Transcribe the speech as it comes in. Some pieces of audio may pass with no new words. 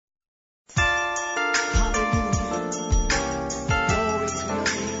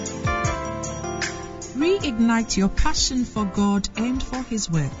reignite your passion for God and for His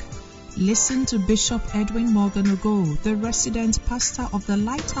work. Listen to Bishop Edwin Morgan Ogo, the resident pastor of the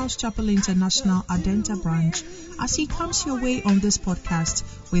Lighthouse Chapel International Adenta branch, as he comes your way on this podcast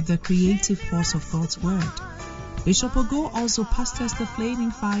with the creative force of God's Word. Bishop Ogo also pastors the Flaming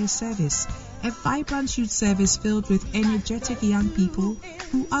Fire Service, a vibrant youth service filled with energetic young people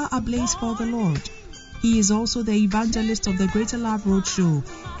who are ablaze for the Lord. He is also the evangelist of the Greater Love Roadshow,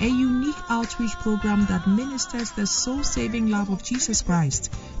 a unique outreach program that ministers the soul-saving love of Jesus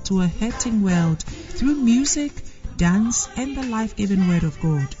Christ to a hurting world through music, dance, and the life-giving Word of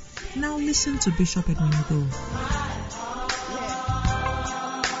God. Now listen to Bishop Edwin Ogo.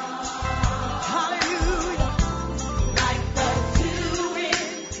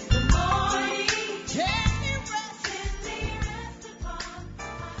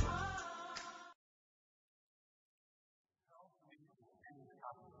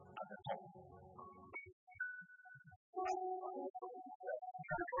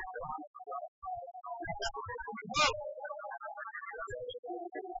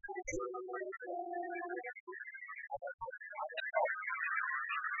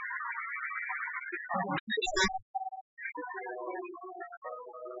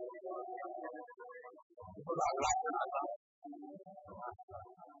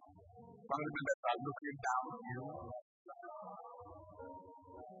 Family members are looking down on you.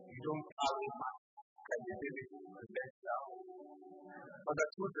 You don't carry much credibility to let down. But the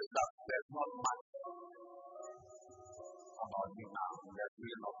truth is that there's not much about you now. There's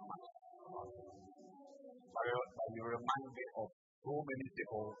really not much about you. But you remind me of so many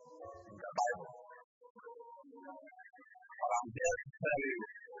people in the Bible. But I'm there to tell you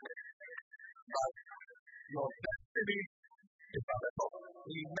that your destiny is at the top.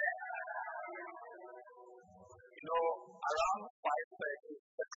 Amen. You know, around 5:30,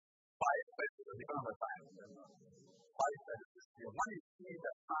 the become the time. 5:30. When you see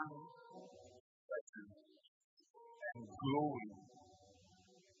the sun setting and glowing,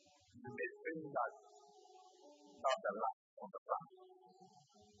 you may think that that's the light of the sun.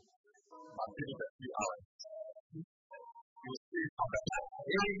 But within a few hours, you see the light.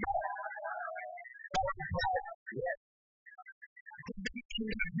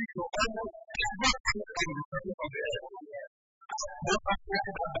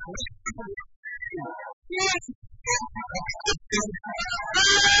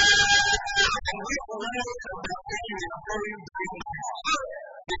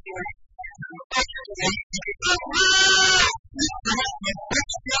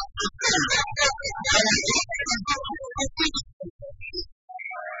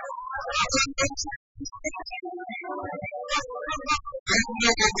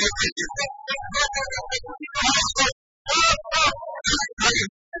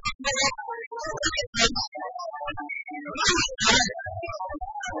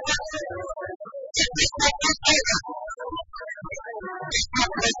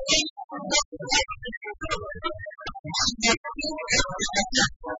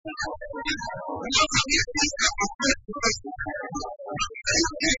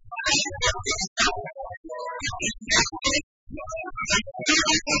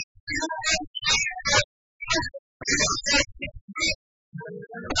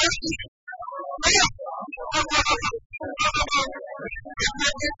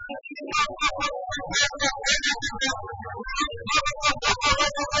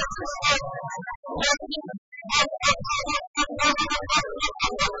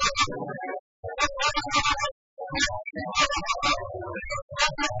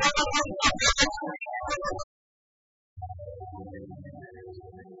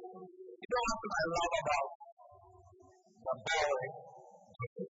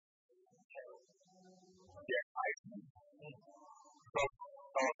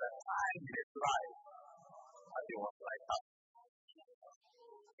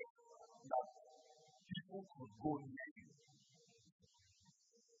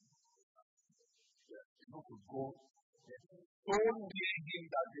 So near him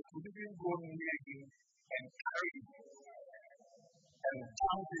that they could even go near him and carry him and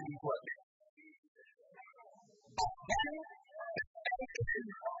jump him into a pit. But then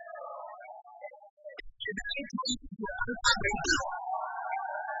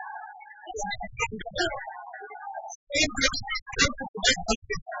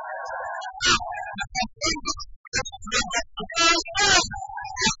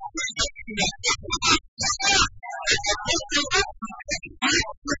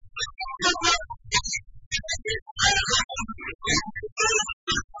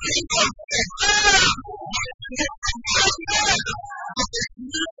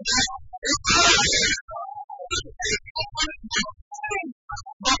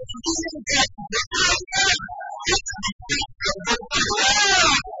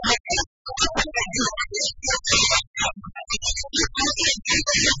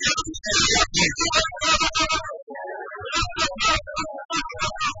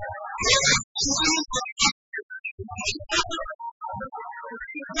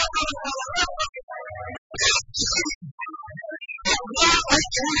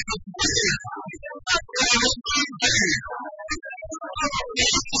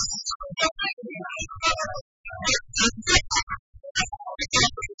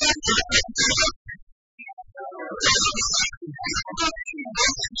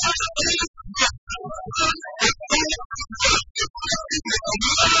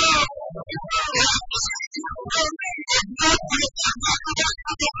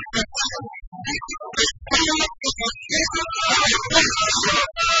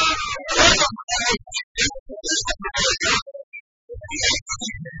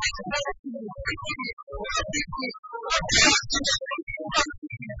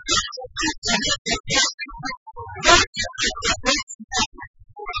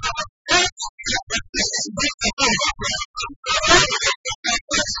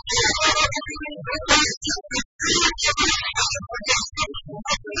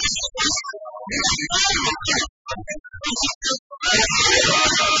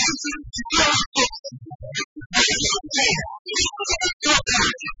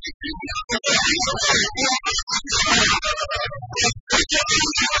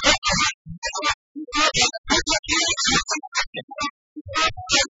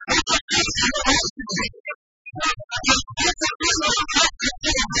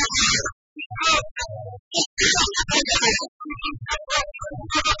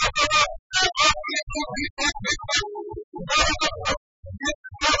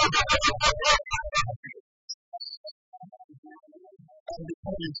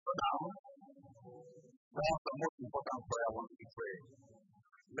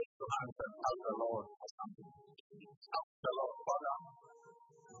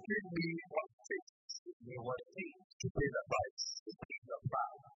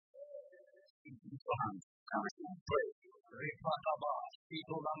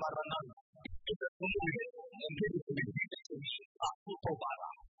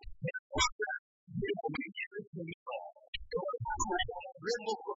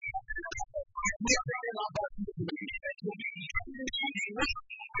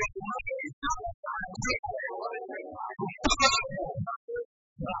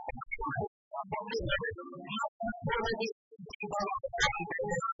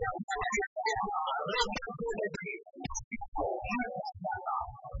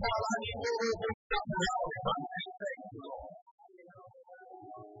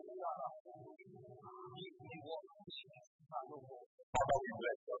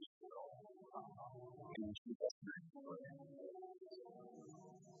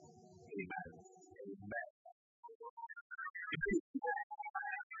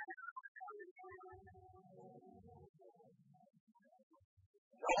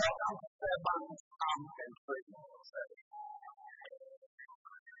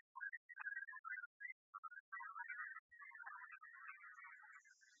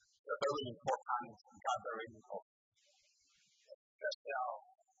Very important gathering of special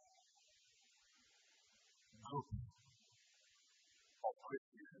group of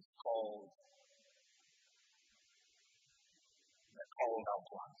Christians called the Called Out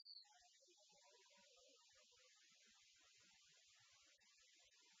Ones.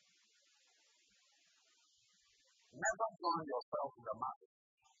 Never join yourself to the market.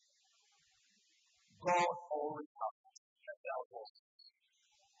 God always has special forces.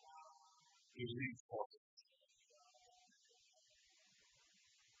 He leads forces.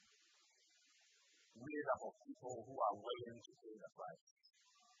 We are for people who are willing to pay the price.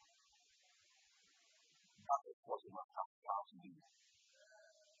 That is what you must have to do.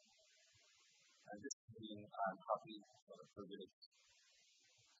 And this evening, I'm happy for the privilege to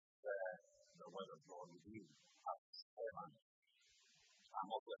share the word of God with you as a servant. I'm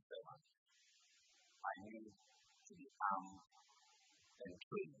also a servant. I need to be armed and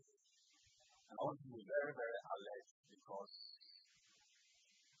trained. And I want to be very, very alert because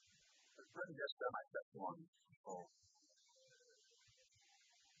let me just share my testimony before.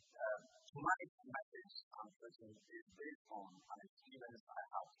 Tonight's message I'm preaching is based on an experience I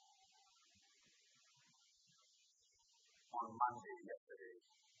had on Monday yesterday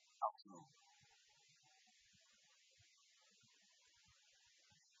afternoon.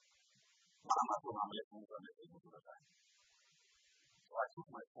 I'm listening to a message most of the time. So I took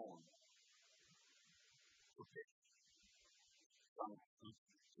my phone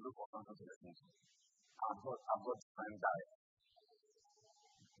to look for something to listen to. I've got different diets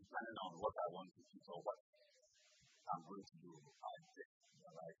depending on what I want to eat or what I'm going to do. I pick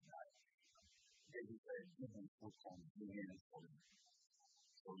the right diet. There is a given food convenience for you.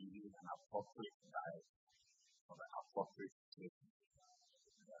 So you need an appropriate diet for the appropriate situation.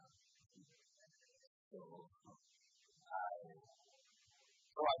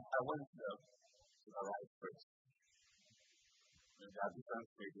 went to the right place. There are different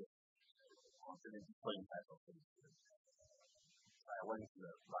stages concerning different types of things. I went to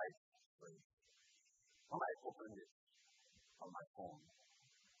the right place. When I opened it on my phone,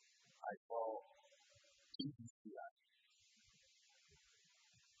 I saw TBCI.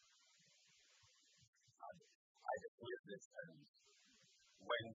 I declared this and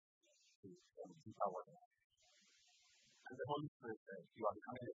went to the deeper water. And the Holy Spirit said, you are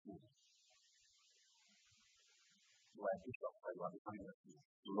becoming a fool. You are a bishop, but you are becoming a fool.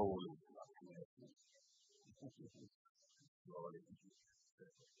 Slowly, you are becoming a fool. Slowly.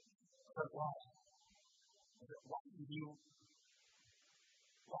 But why? Why did you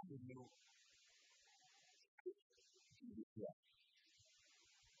TBCI?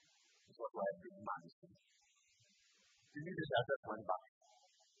 This was why I bring man. Immediately I just went back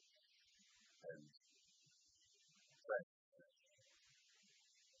and said,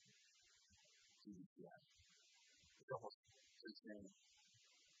 TBCI. It was teaching,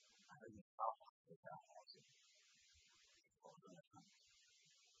 I think it's South Africa also.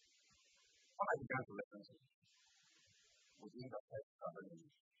 When I began to listen to it, within the first 7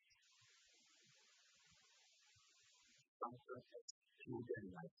 minutes, something exploded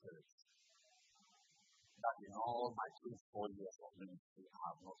in my spirit that in all my 24 years of ministry, I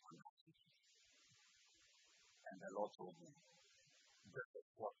have not understood. And the Lord told me, this is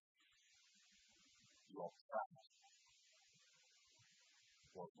what your friend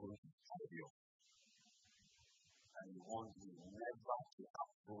was going to tell you. And you want me never to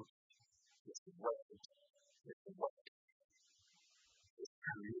approach this word, this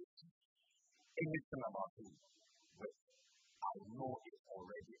creation, anything about him, but I know it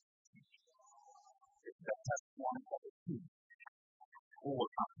already. It's the testimony of a king who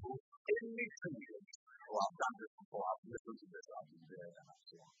will approach anything who have done this before. I've listened to this, I've been there, and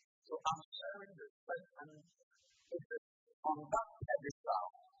so on. So I'm sharing this, and it is on that pedestal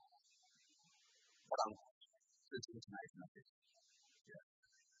that I'm preaching tonight. Yeah.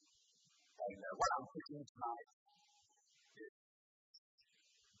 And what I'm preaching tonight is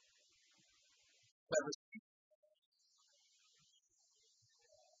service.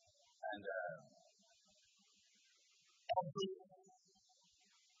 And every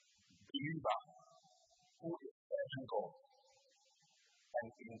believer who is serving God and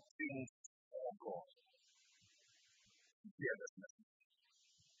in things of God, hear this message.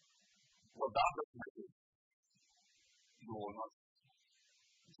 Without this message, you will not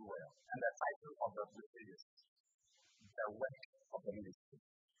do well. And the title of the message is The Work of the Ministry.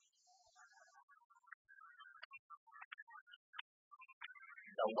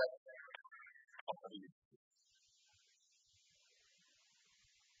 The Work of the Ministry.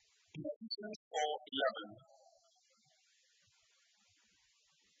 In Ephesians 4:11,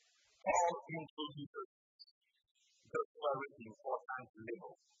 Paul introduces this very important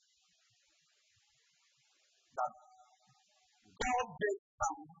label that God gave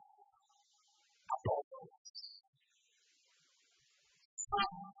some apostles,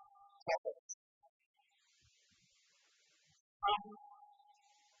 some prophets, some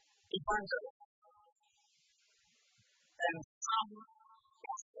evangelists, and some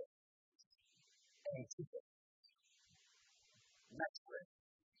pastors and teachers. Next verse.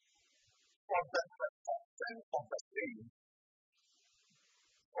 For the perfection of the saints,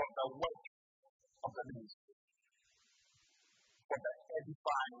 for the work of the ministry, for the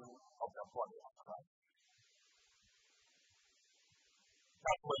edifying of the body of Christ.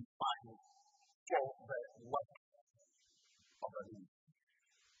 That's what you find for the work of the ministry.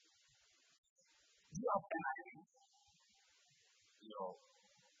 You have NIV.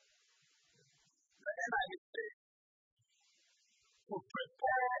 The NIV says to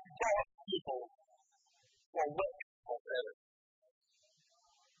prepare God's people for work of service.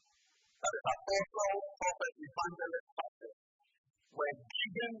 That is apostles, prophets, evangelists, pastors were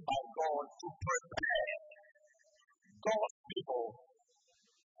given by God to prepare God's people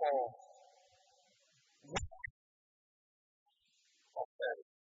for work of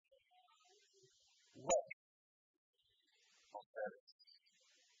service. Work of service.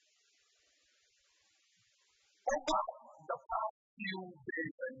 Over the past few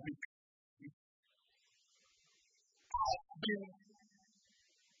days and weeks, I've been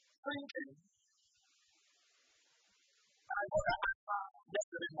thinking, I got an answer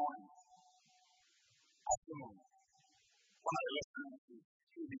yesterday morning, afternoon, when I listened to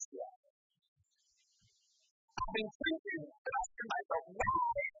TBCI. I've been thinking and asking myself, why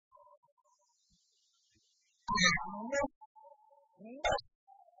most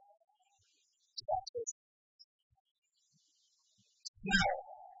churches now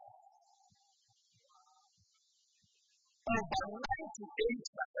 98%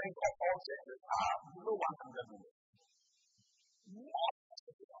 of all churches are below 100 members. More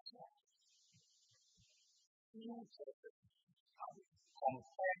few churches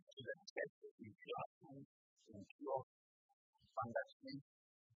compared to the churches in Classroom, in Kiosk, Sunday Street,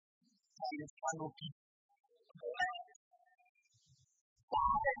 in Canopy.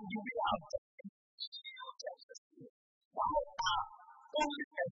 Why do we have few churches? Why are only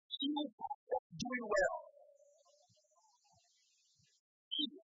a few pastors doing well?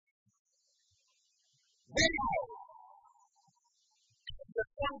 Now, the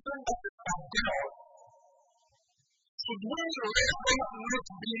content of the Bible should we really not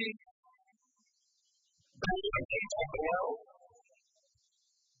be the light of the world?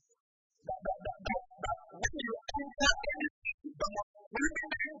 That when you enter anything, the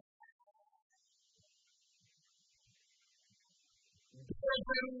women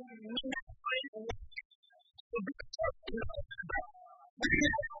ministry to be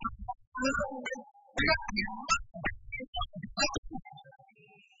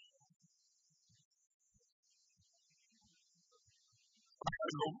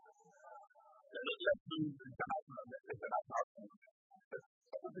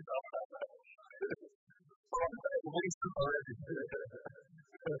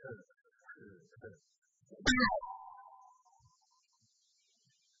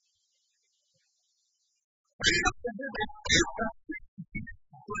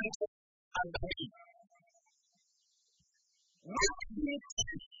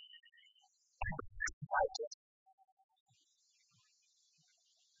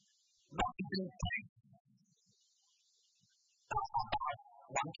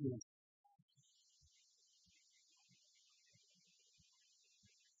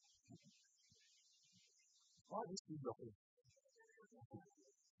what is the problem?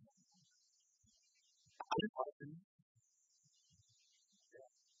 Are you fighting?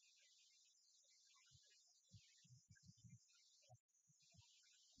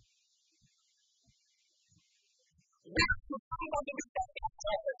 We have to come on the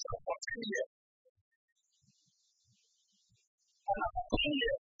for 10 years. And after 10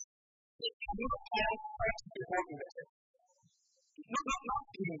 years, it cannot all fight before the letter. Not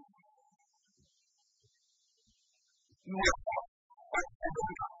in no but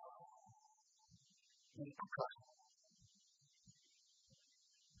everyone in Accra.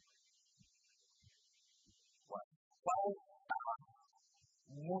 Why are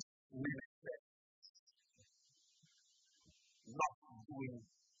most women there not doing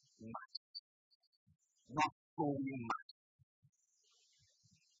much, not doing much?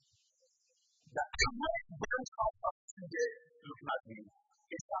 The average branch of today looking at me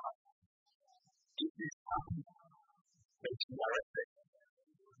is that it is happy that you are arrested.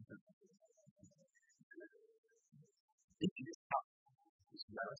 It is happy that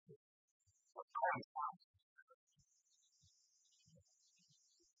you are arrested. But I am sad.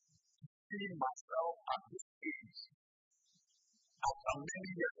 Seeing myself at this age, after many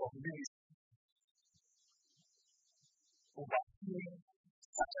years of ministry, overseeing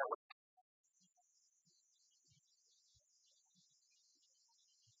such a work.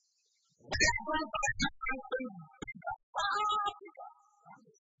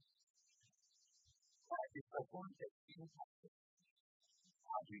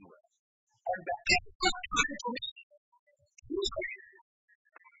 And the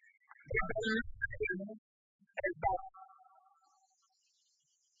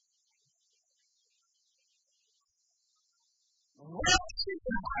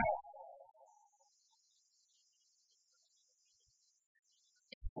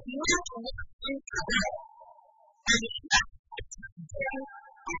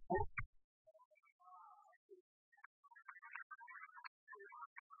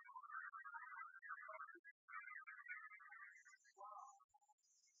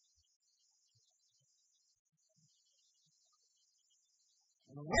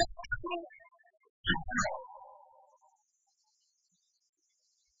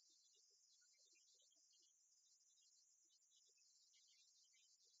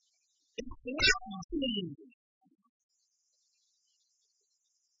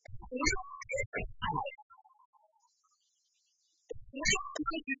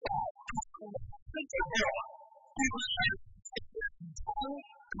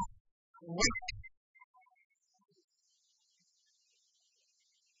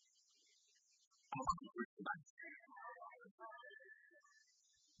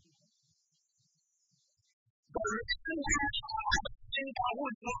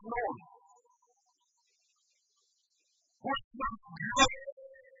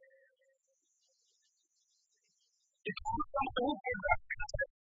becomes someone who gives us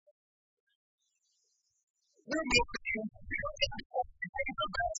content. We make things beautiful because of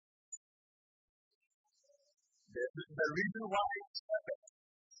that. The reason why shepherds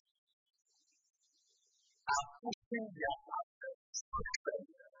are pushing their masters to them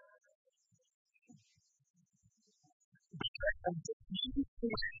because of the beauty.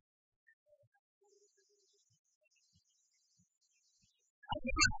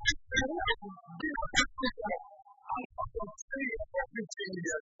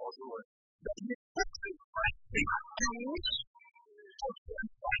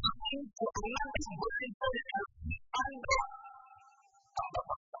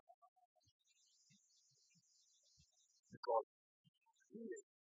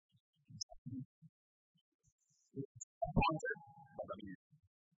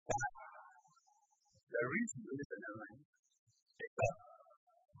 The reason is the name is that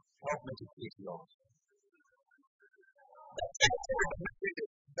help me to teach Lord. That's actually the message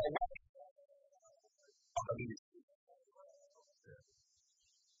the way of the ministry.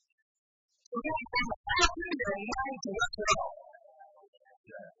 So you can open your mind to what's wrong.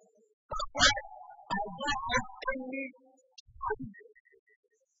 That's why I don't have any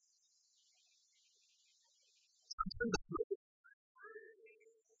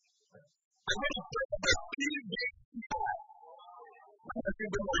I'm going to put the feeling there. I'm going to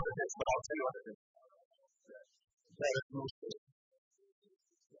think about this, but I'll tell you what it is. There is no space.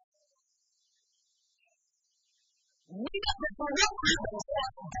 We have the correctness of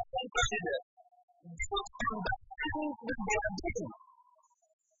that. Don't understand what they are doing.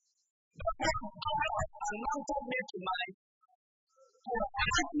 The fact that God has anointed me tonight to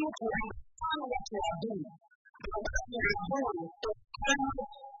ask you to understand what you are doing. And what you are doing to come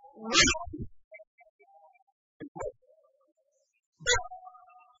right.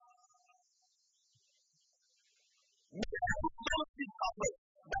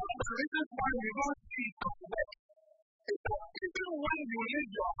 The reason why you don't see it at work is that even when you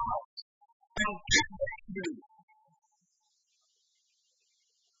leave your house and get back to you,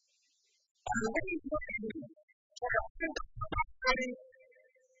 and when you go to you, for a simple very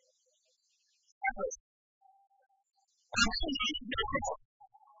service, and then you leave your house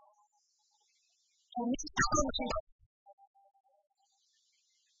to meet the country,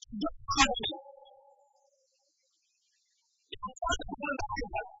 to get coffee, it's not the one that you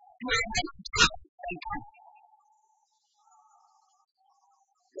have. You are going to talk and talk.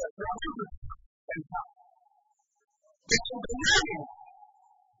 Yes, you are going to talk and talk. But in the morning,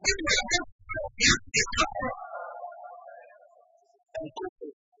 when you are going to talk, you have to talk and talk.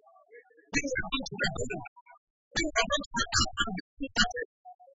 When you are going to the building, when you are going to the house and the people,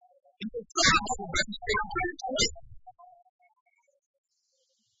 you will talk about when you are going to wait.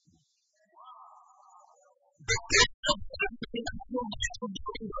 The gift of something that you get to do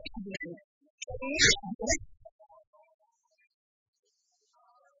in your evening can never be.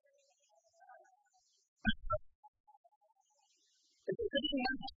 It is really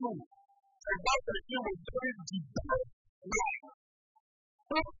not true about the human very developed way.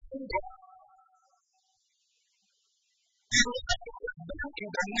 Something that you have to put back in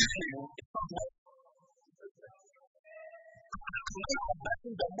the name is not right. I'm not about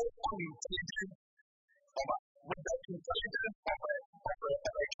the most unintelligent with the intelligence of a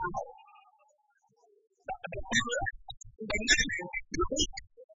child. The power in the name is unique.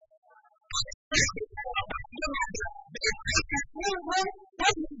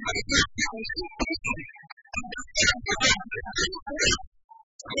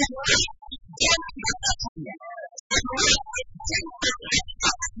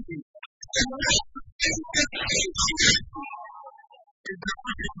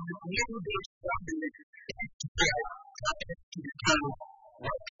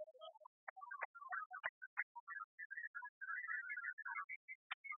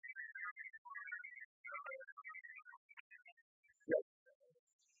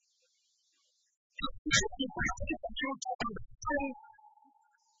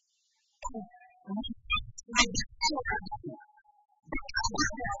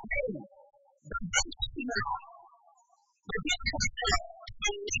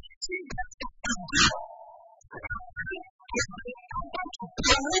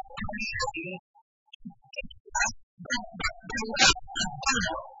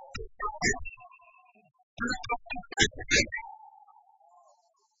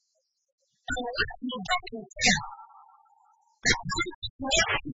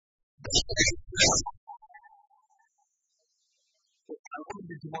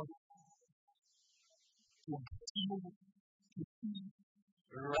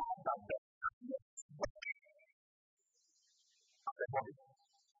 the body.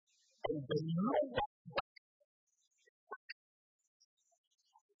 And the lower back.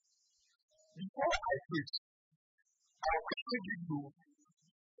 Before I preach, I'll quickly give you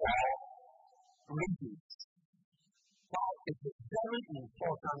reasons why it is very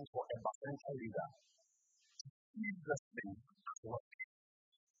important for a Baptist leader to see this thing as well.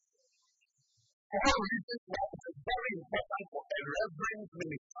 One reason why it is very important for a reverend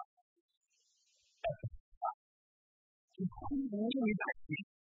minister to see me like this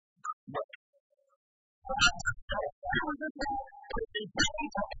as well.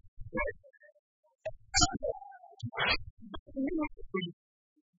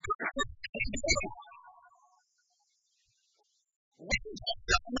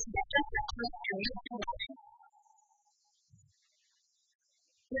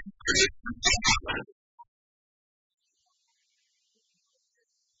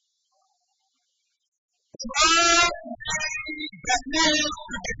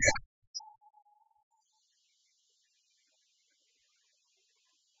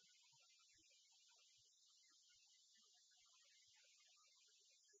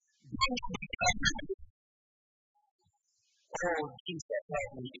 Oh, Jesus,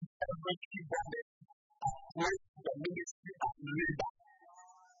 help me. Everything that is the ministry of leader,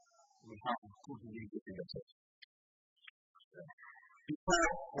 we have good leaders in the church.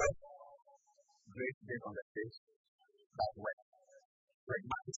 Before when great days on the stage, that way, like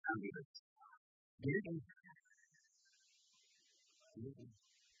Marcus and leaders.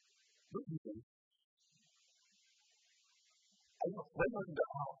 I know, when was the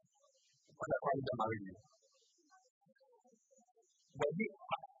house? When I called them married you. When you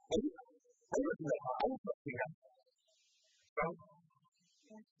was in the house, I was not here. So,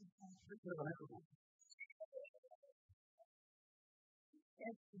 this is an echo.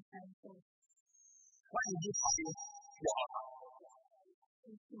 Why did you say your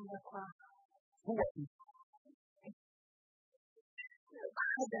who was it?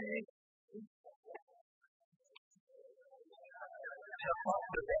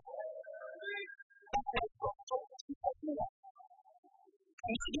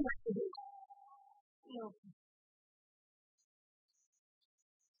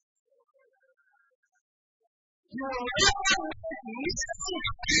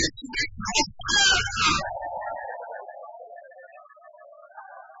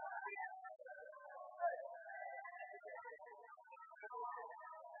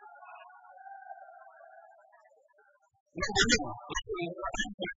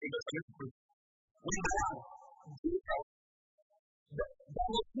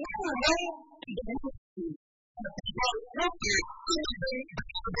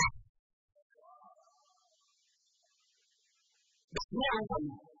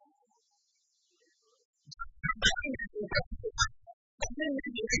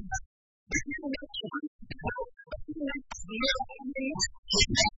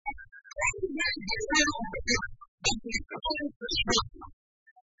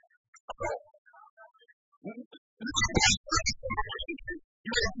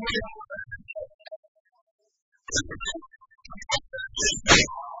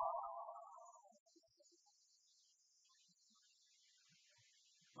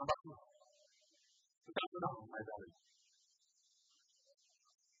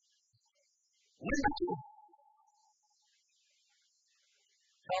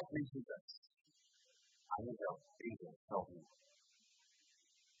 Help me, Jesus. I need help. Jesus, help me.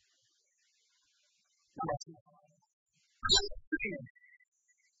 Number two.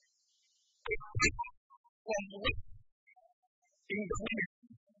 In the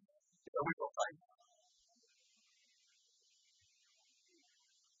ministry, it's a week of time.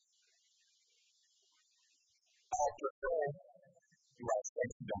 I prefer you are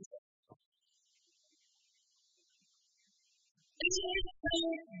expecting yourself.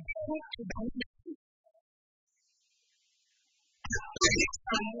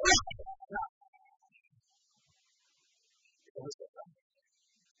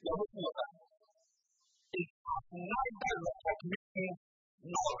 Neither recognition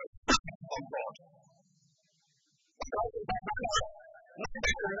nor respect from God.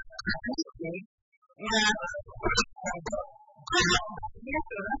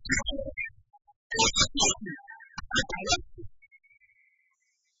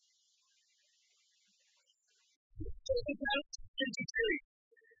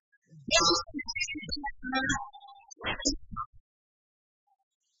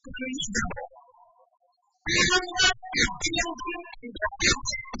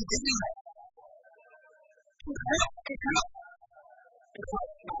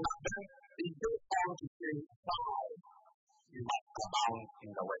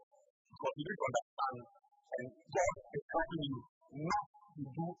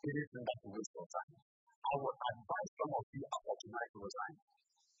 do anything that will waste your time. I would advise some of you about tonight to resign.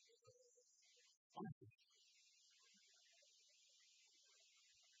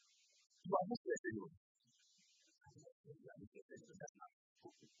 You are not letting you.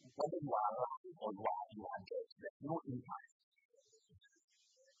 Whether you are around or you are dead, there's no impact.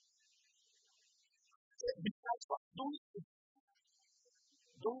 Because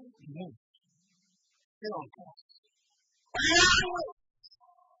don't move. Stay on course.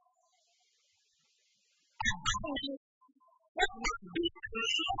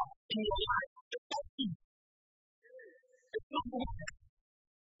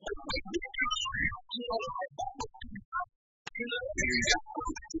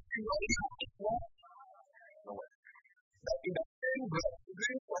 In the same breath,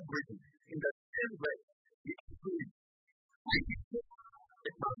 in the same breath, you can do it.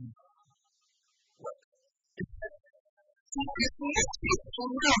 It must work.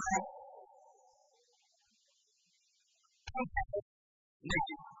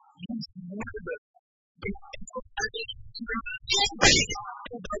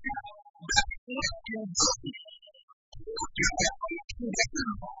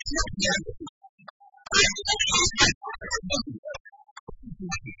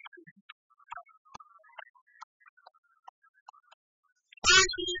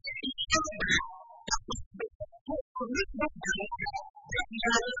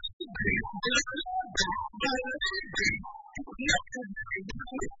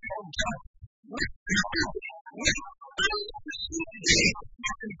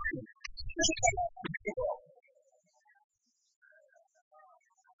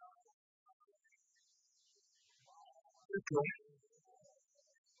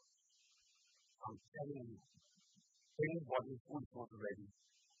 I'm telling you, anybody who is not ready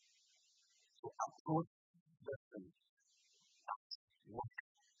to approach destiny, work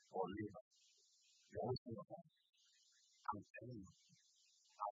or labor, you're wasting your time. I'm telling you,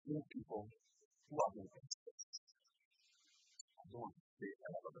 I've seen people who have been experts. I don't want to say a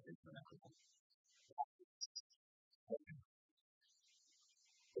lot of the things when I go home.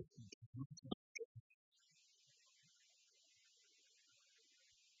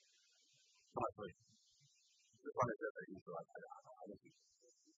 This one is very easy.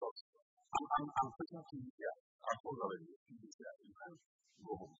 I'm pushing to you here. I've told already. You can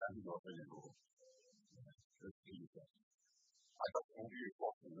go home. Can you go home? Let's see you there. I got to move you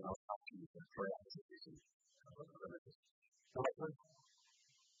for and then I'll ask you for prayer and situation. God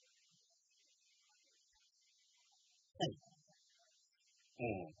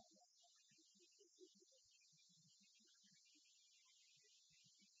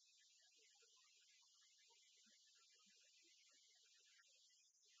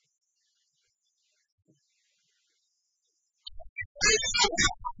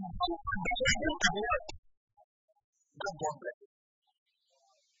bless you.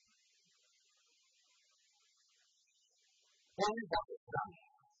 Only that is done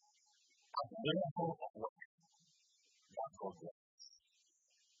at the level of work that God blesses.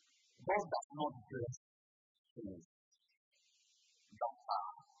 God does not bless things that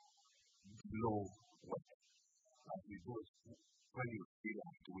are below work. Like you do it when you feel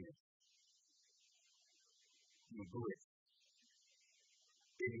like doing it. You do it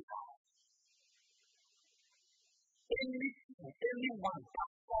anyhow. Anyone,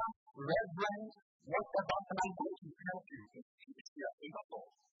 pastor, reverend, whatever, and I'm going to help you if you are in the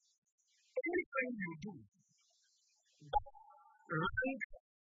Lord. Anything you do that ranks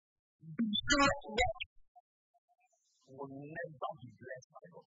beyond work will never be blessed by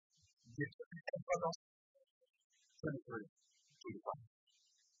God. Exodus 23:25.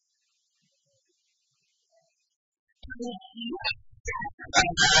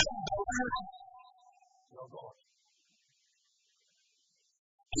 Your God.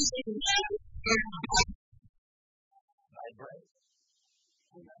 My bread.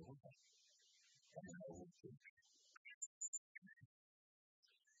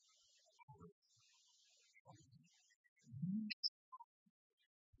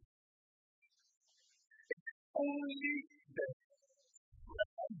 Only the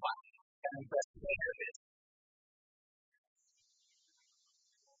back and the spirit.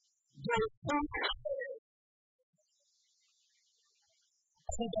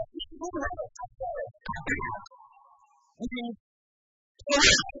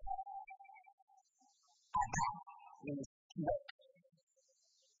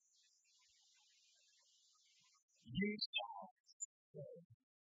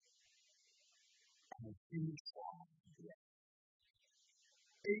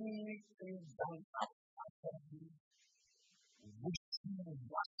 Anything done after you, which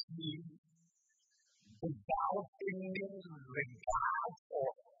was me without any regard for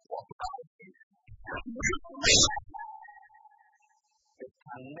property. It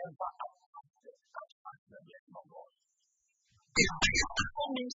can never attract the blessing of God. It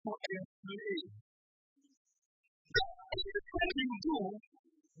means to enslave. Anything you do,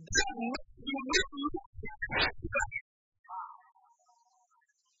 that you will look at.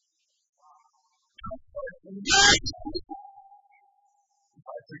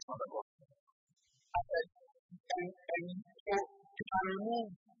 I preach on the gospel. And so you can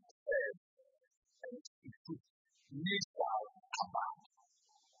remove and ye shall abound,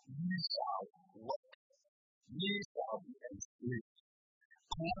 ye shall work, ye shall be enslaved.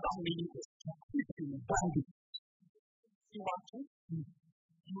 Another meaning is to keep in bondage. You are too deep.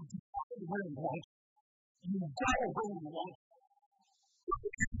 You decide when you want. You go when you want.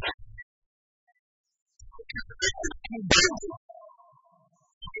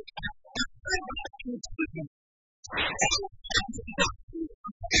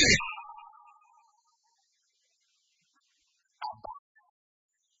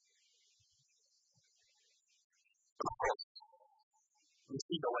 You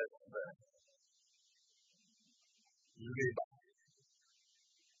see the word there. Labor.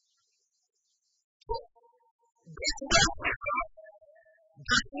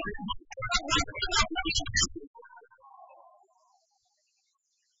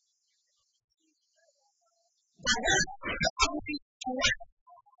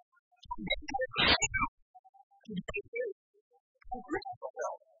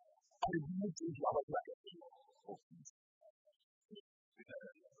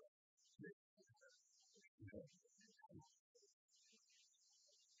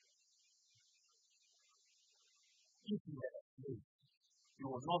 You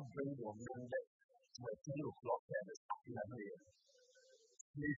will not bring your member to a 10 o'clock service at 11 a.m.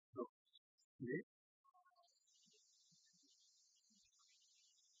 Please look. Please.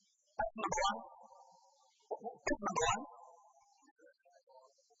 That's number one. That's number one.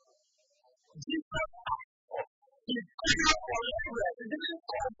 Jesus is clear for language. It didn't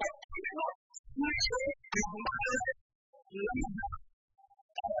call for clear.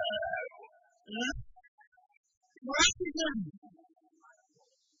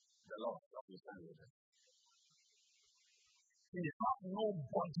 The Lord understands with it. He has no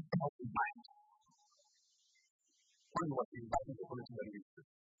body of the mind. When he was invited to go to the ministry,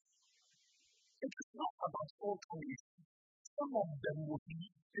 it is not about all things. Some of them would be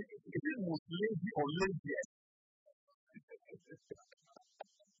lazy or laziest.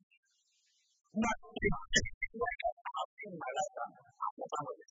 Not in my lifetime, I'm not one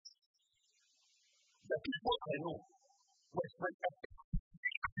of it. The people I know were expected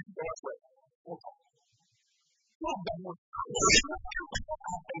some of them would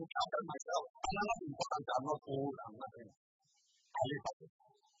encounter myself. I'm not important, I'm not old, I'm nothing. I live at it.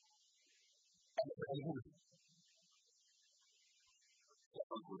 And it's very good. That's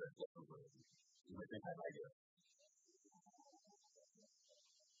not good. That's not good. You may think I like it.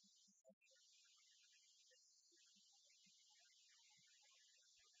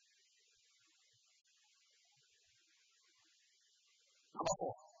 Number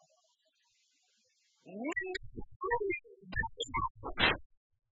 4.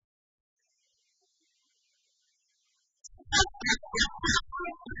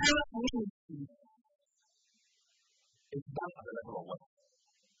 It's done at the level of what?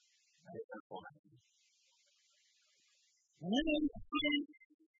 And it's transformed.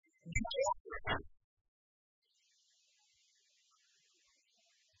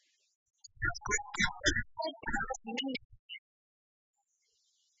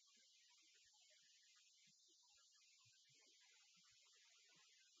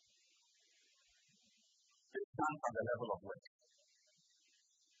 It's done at the level of work.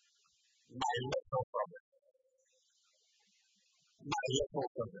 My little problem. My little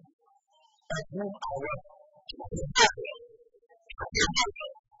problem. At whom I work.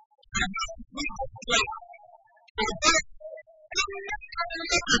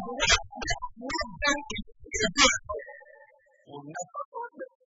 Will never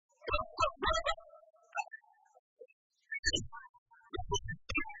forget.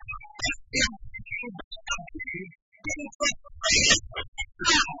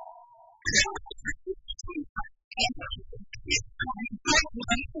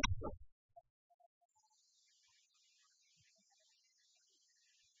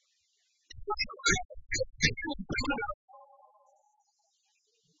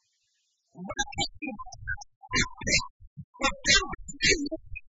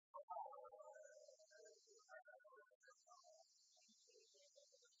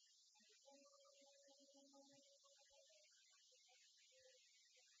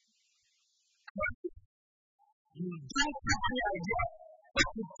 don't have any idea. But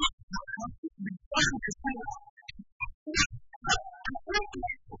you put the house to be done this time.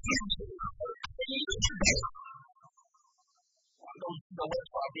 The word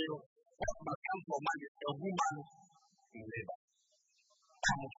for you, what must come from man is a woman in labor.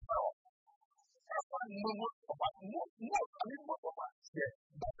 Most of us, yes.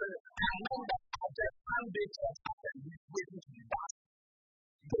 But I know that at the time they just happened, he's waiting to be done.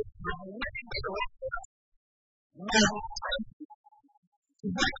 They are waiting for the rest of us. Now, to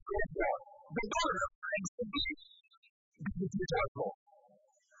work for God, the God of times to be the future of God.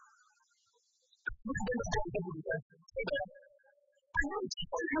 I want to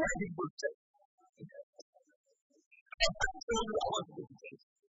for you a good thing. I told you I want to do things.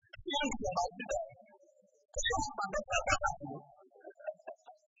 You want to about that. You want to about that.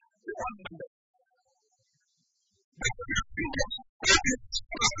 You want to do that.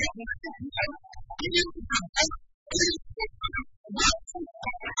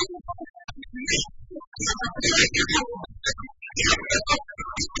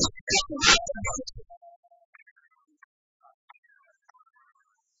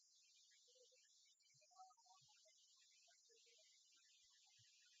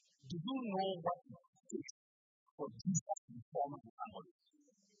 Do you know what it takes for Jesus to form the family?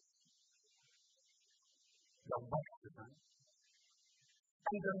 The work of the man.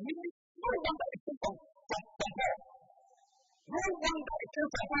 And the minute, no wonder it came from her. No wonder it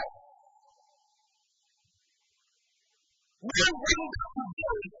came from her. No wonder to do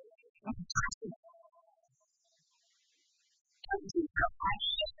it with passion. And to have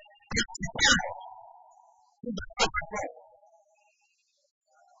passion to the work of God.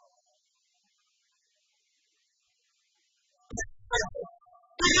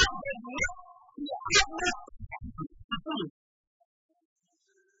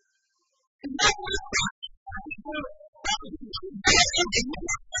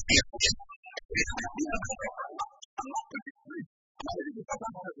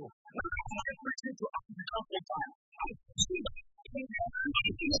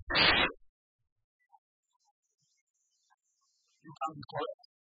 You can be correct.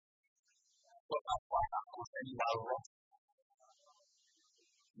 But that's why I'm saying you are wrong.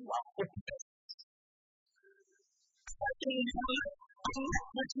 You are hopeless. I'm not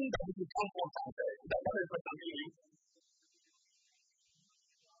waiting that you come from somewhere. That is what I'm meaning.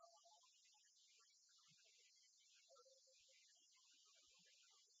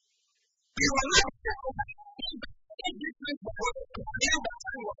 You are not everything because the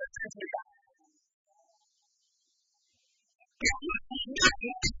time was a church leader.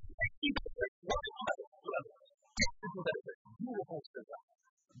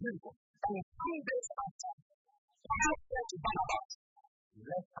 Beautiful. And 2 days after, Paul said to Barnabas,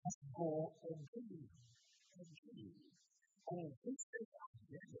 let us go again. And this is our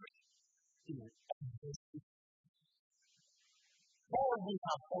memory in every. For we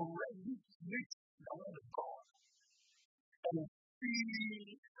have already reached the word of God. And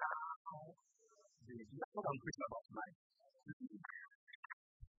see how that's what I'm preaching about tonight.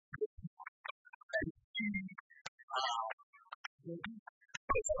 And see how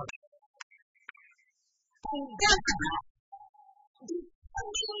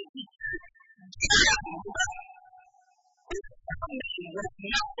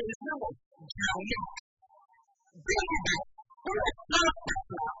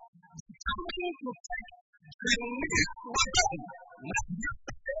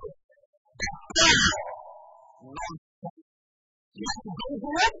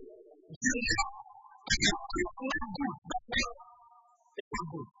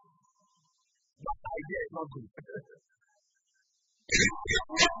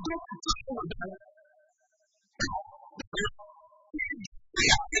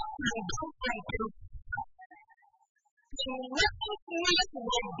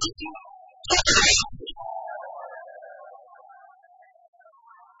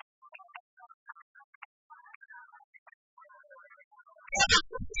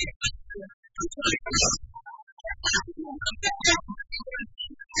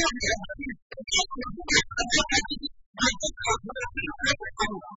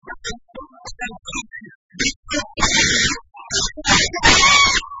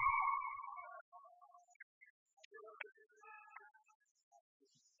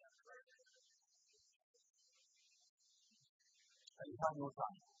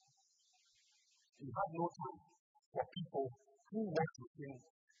You have no time for people who want to sing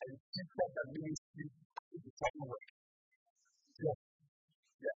and keep the ministry to the second way. Yes.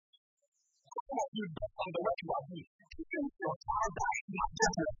 Yes. Some of you don't on the way you are doing. Even if your child dies, you are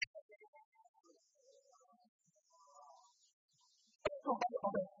just like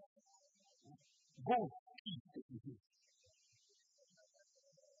Gold key is with you.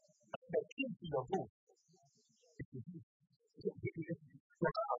 The key to your goal is with you.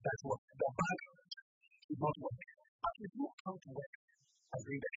 That's what the bank is not working. But if you come to work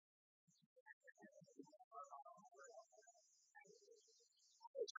every day,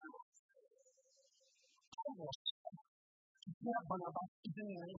 I was here Barnabas even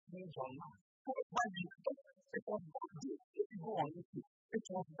listening to Allah. It was that day, if you go on YouTube, it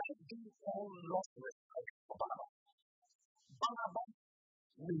was that day all lost respect for Barnabas. Barnabas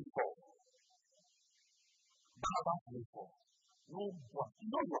will fall. Barnabas will fall. No one. You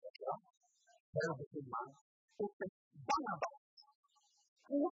know what? There was a man who said, Barnabas,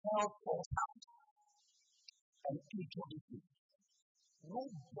 who held us out and introduced him.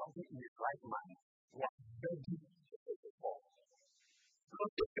 Nobody in his right mind was ready to take the fall.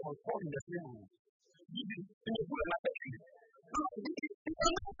 Because if they were falling in the same room, he didn't put another thing.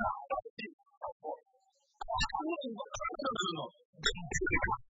 No.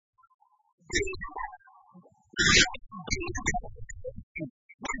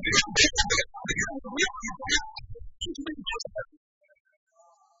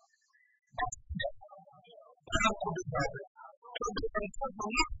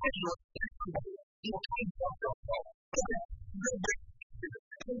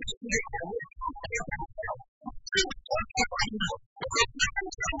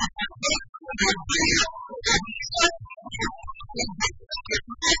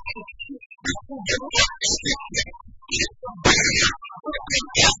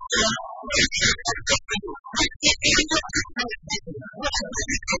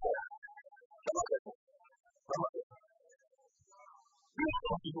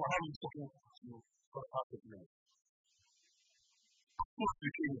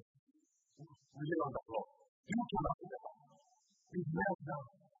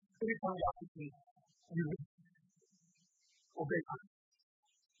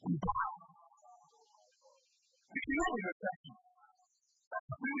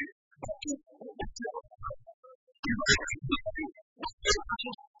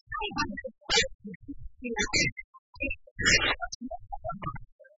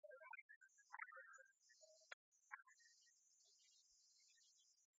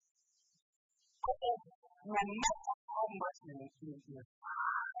 No matter how much you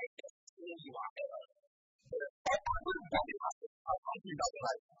are everybody has something that's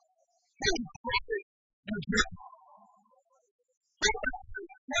right.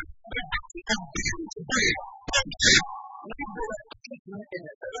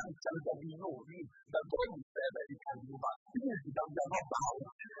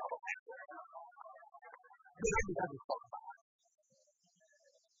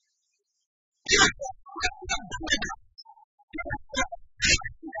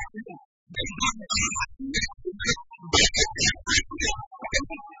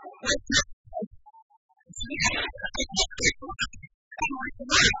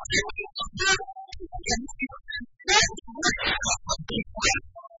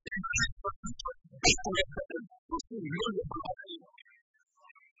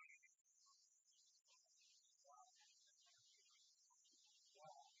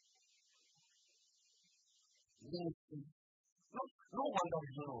 No wonder we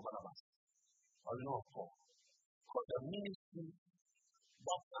don't know Barnabas. Or you know of course. Because the ministry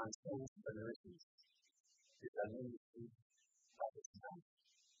that transcends generations is a ministry that is done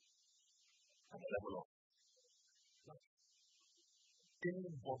at the level of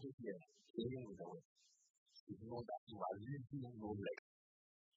anybody here dealing with the word. You know that you are leaving no leg.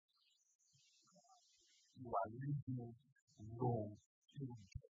 You are leaving no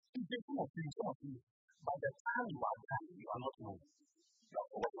leg. Some of you, by the time you are done, you are not known. You are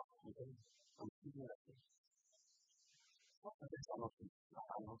over. I'm speaking like this. What are these are not true?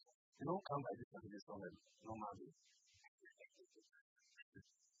 You don't come by this tradition and normally.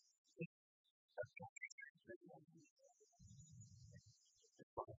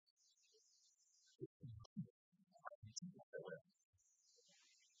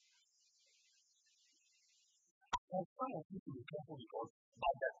 And some of you should be careful because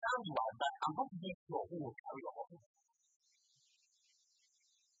by the time you are done, I'm not even sure who will carry your office.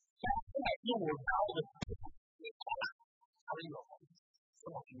 You will now carry your office.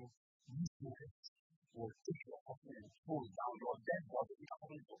 Some of you, these students will take your office and pull down your dead body.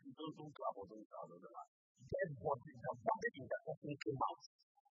 Don't clap or don't clap. Dead body, the body in the coffin came out.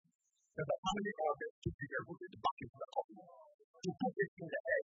 And the family ordered to be able to put it back into the coffin, to put it in the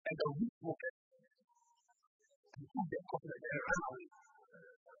egg, and the root broke it. To put the coffin and ran away.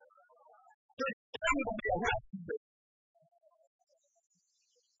 Everybody around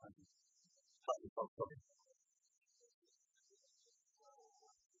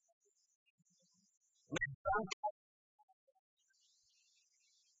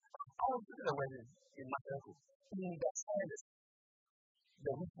to the wedding in Matthew. In the silence,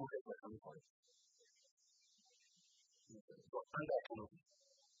 the people were coming for it. So under economy.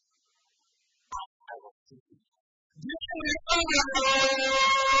 I was thinking.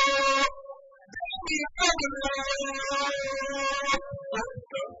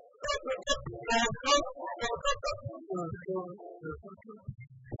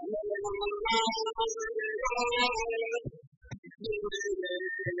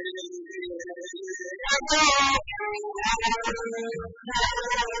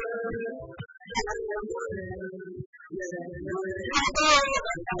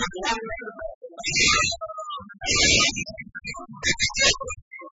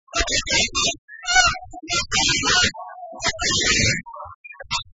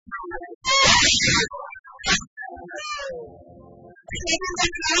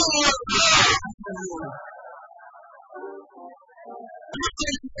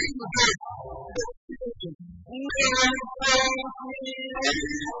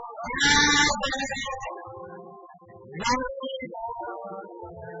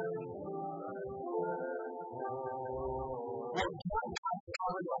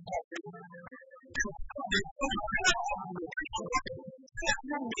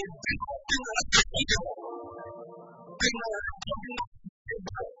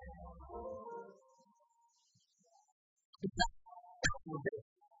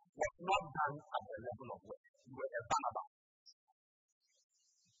 Not done at the level of work. You were a Barnabas.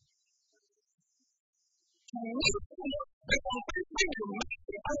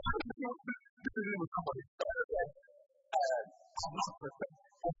 I'm not prepared.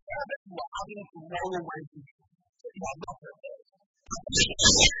 You are having tomorrow when you are not prepared.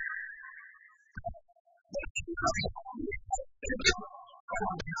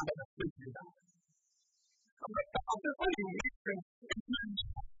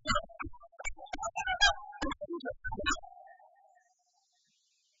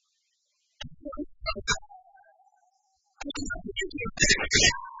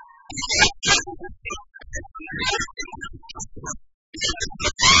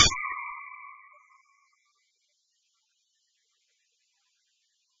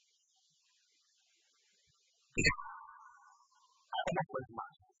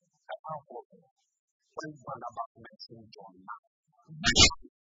 When Barnabas mentioned John Mark,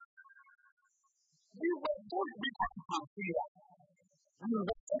 we were both because of fear. We were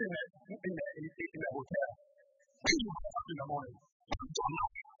in a hotel. When you wake up in the morning, John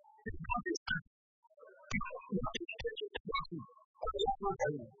Mark,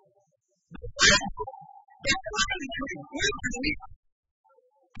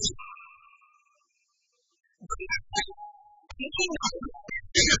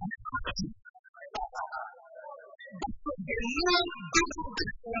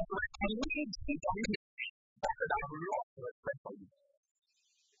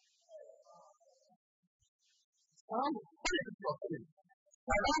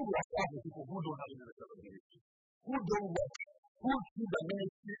 people who don't have ministry, who don't work, who see the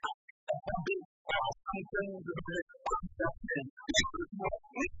ministry as a hobby or something to do with something.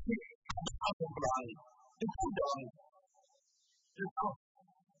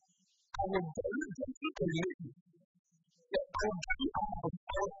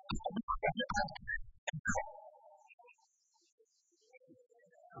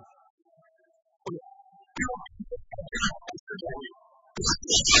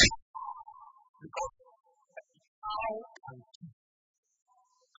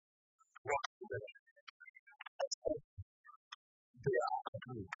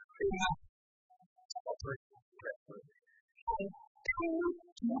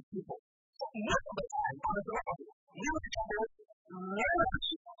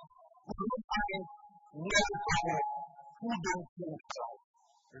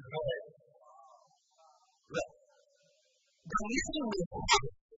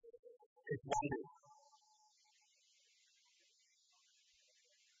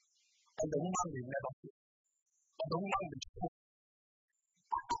 And the woman will never see. And the woman will show.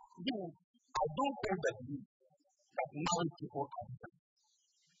 I don't hold the view that married people are different.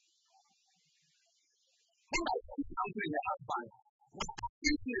 When I see something in a husband, what I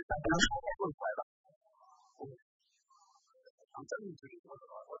think is that the husband is going forever. I'm telling you today, what's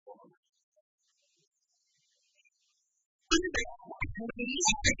going on?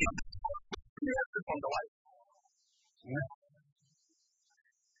 From the wife.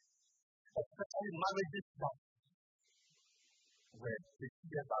 Especially marriages that were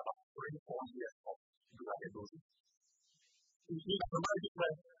together about 3-4 years of doing those. You see, the marriages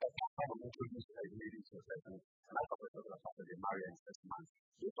where a couple of introduced a lady to a person, and I thought they marry and 6 months.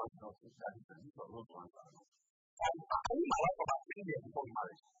 This one is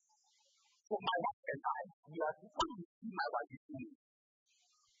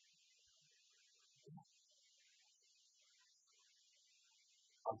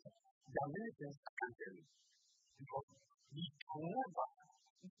are many things I can't tell you. Because we can never,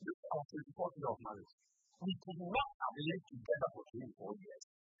 this is our 24th year of marriage. We could not have lived together for 24 years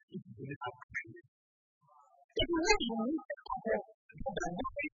if we didn't have kindness. If you really need a couple, the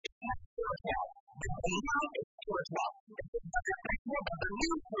marriage is not spiritual, but the love is spiritual. It's a better idea, but the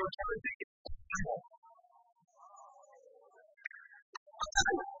real spirituality is spiritual.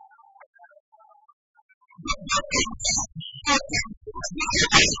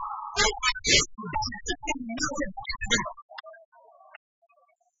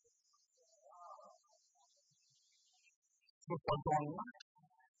 So for John Mark,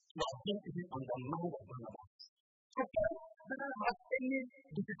 you are being even on the mind of Barnabas. So Paul didn't have any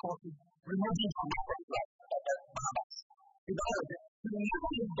difficulty removing from his life Barnabas. In other words, he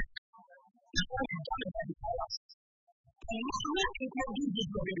removed him back before he done it by the powers. He was not including his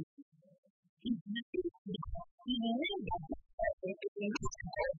ability. He knew that this person is not a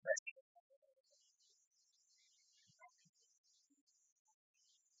God person.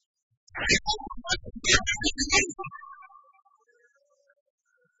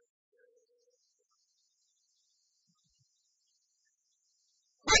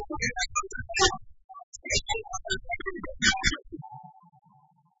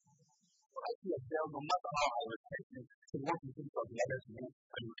 No matter how I respect you, so what you think of the others you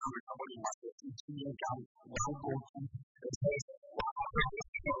and you come with somebody who has a teaching income, one go to the first,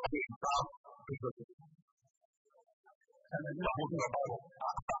 and then you are talking about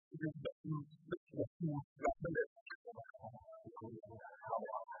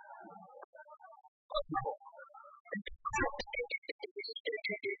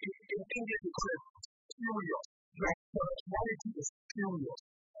curious. Your personality is curious.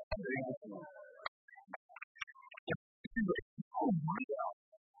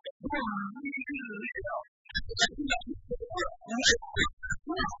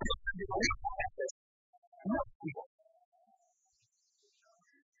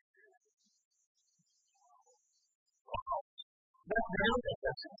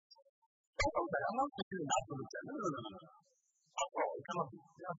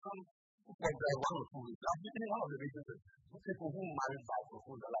 One of the reasons is people who marry by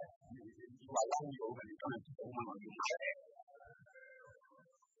proposal, like you are young, you and you come into the woman or you marry.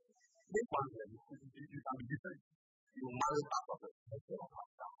 This one, you can be different. You marry back of it.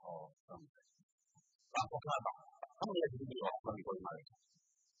 Or something. I'm talking about how many years did you have before you married?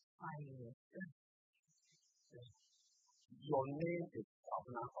 5 years. Your name is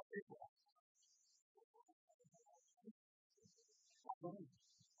Covenant of Abraham.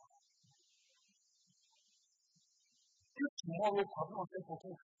 If tomorrow Covenant of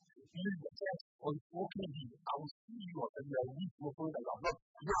Abraham leave the church or smoking you, I will see you and you are weak smoking that you have not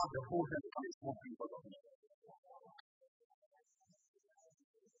grabbed the whole day to come and smoke because of me.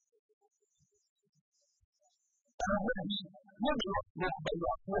 When you are smoking, but you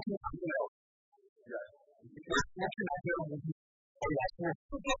are smoking something else. Yeah. If you are smoking a girl with you, or you are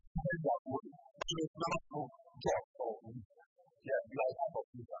smoking, you are smoking. But it's not a smoke, just or weed. Yeah, you are out of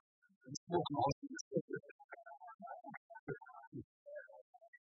weed. You smoke also, you smoke it.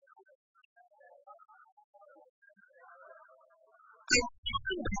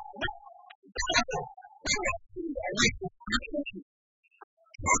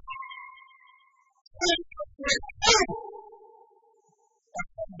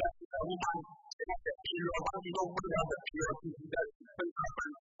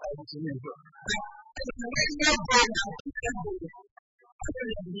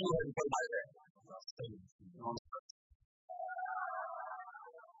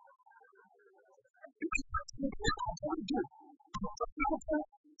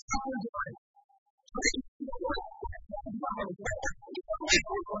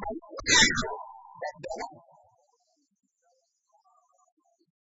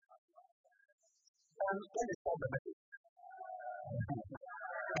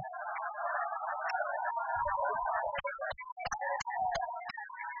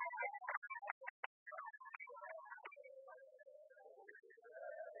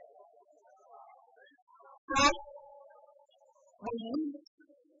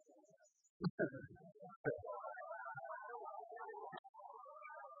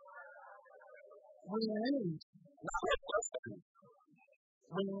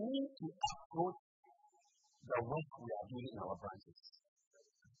 We need to approach the work we are doing in our branches.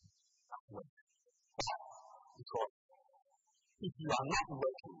 Because if you are not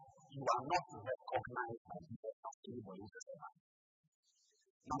working, you are not recognized as anybody else's man.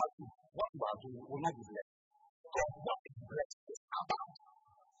 Number two, what you are doing will not be blessed. Because what is blessed is about.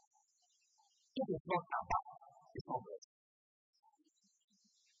 If it's not about, it's not blessed.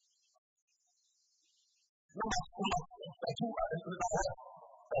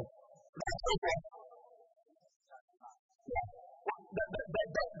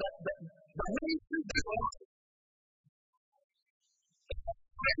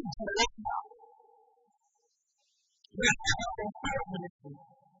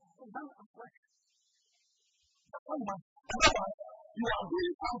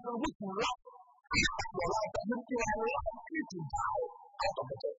 something which you love your life, and you are likely to die out of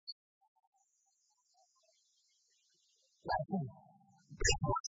the church. Like who?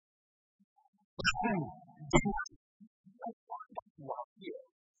 Demons. Like who? Demons. That's why you are here.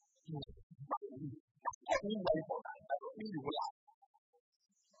 You are here. That's not mean very important. That don't mean you will laugh.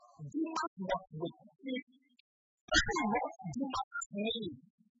 Demons work with me. I don't know what demons mean.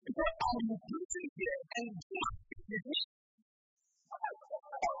 Because I am preaching here and demons is with me.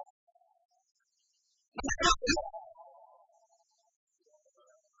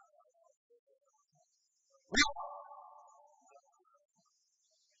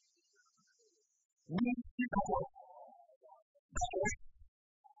 If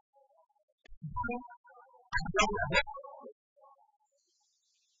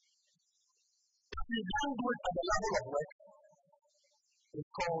you don't do it at the level of work,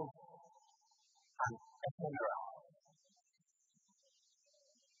 it's called an ephemeral.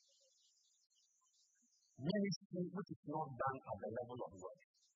 Ministry which is not done at the level of work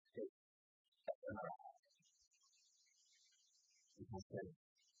is ephemeral. It is a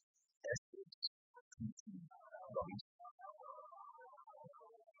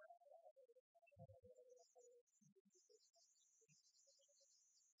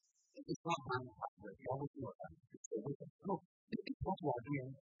it's not done at the level of work. It's a way of no. It's what you are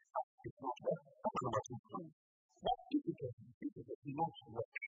doing. It's not work. That's number 2. But if it is not work,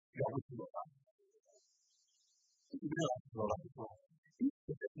 you are wasting your time. If you do not work, if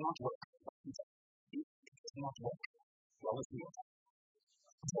it is not work, if it is not work, you are wasting your time.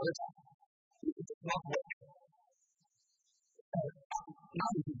 If it is not work, now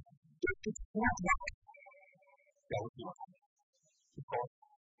if it is not work, you are wasting your time. Because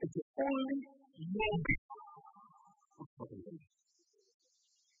it's the only lobby which is not in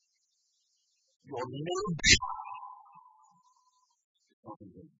your lobby is not in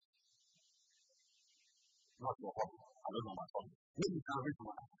vain. Not your hobby. I don't know my hobby. Maybe you can read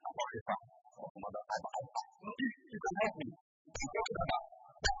my Africa or some other type of you can help me. I'm talking about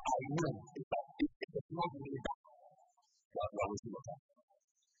that I know is that if it is not really that, you are wasting your time.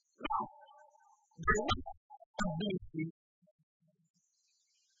 Now, the one ability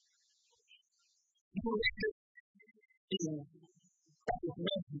you need in that is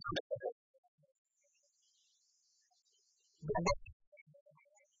meant to be connected. The work.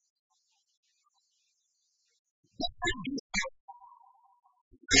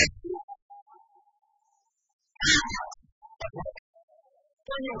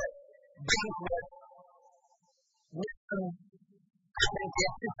 Anyway, bank work, wisdom, and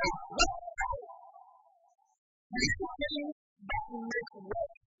justice. Anything that makes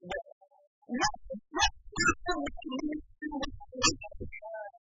work work. Not number 1.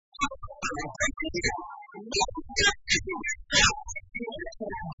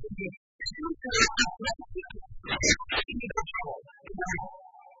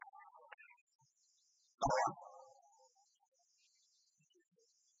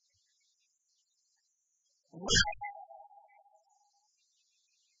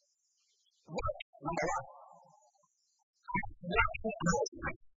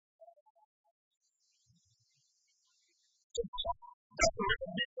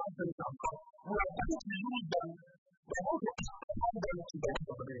 We are going to use them. We are going to apply them to the rest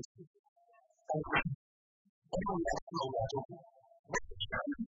of the ministry. And everyone else knows we are talking.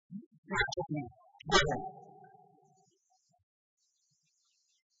 We are talking.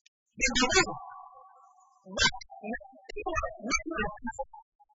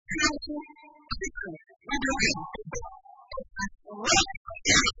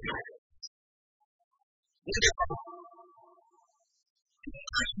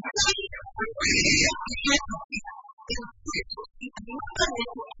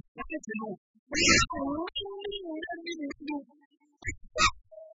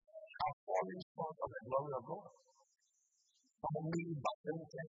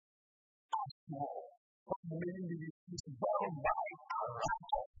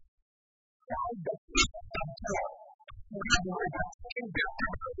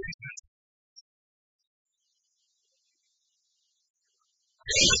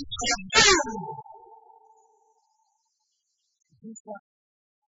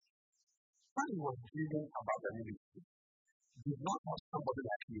 When he was reading about the ministry, did not have somebody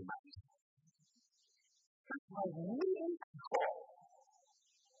like you in mind. That's why we call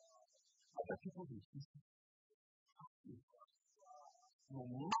other people to see. No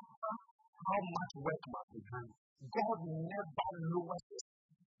matter how much work must be done, God never lowers it.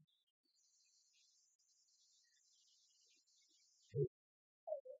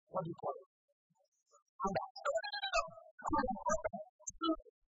 What do you call it?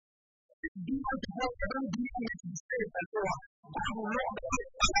 You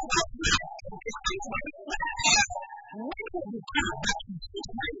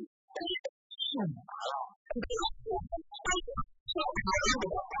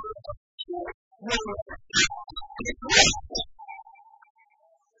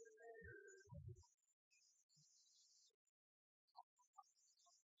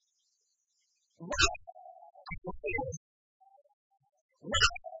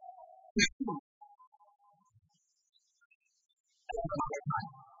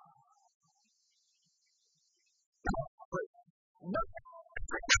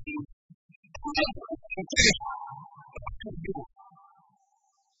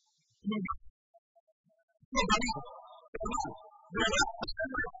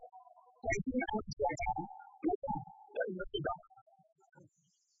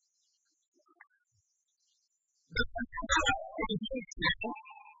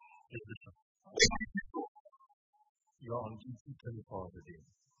are on duty 24 hours a day.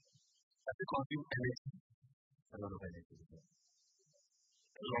 Have you consumed energy? A lot of energy. A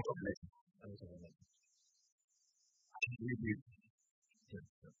lot of energy. A lot of energy. I believe you. Yes,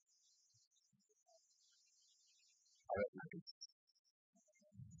 sir. I like it.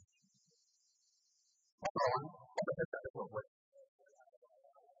 Number one, what is the status of what?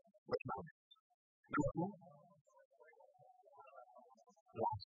 What now? Number two,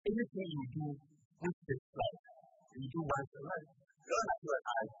 anything you do with this life, you do once in life. You don't have to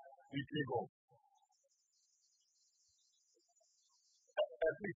realize you play golf.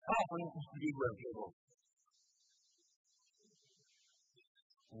 At least how many people do you go and play golf?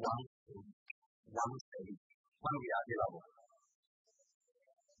 Once a week. When we are available.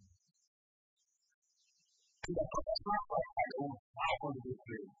 And the first time I don't how long do you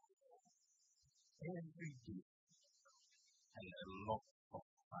play? Every day. And a lot of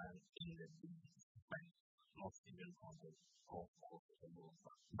time in the day. Not even on the golf course alone,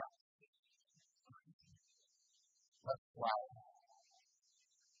 but that's why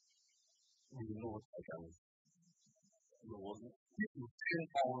we know that if you turn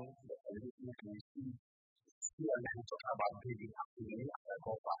on the television and you see a man talking about building up to the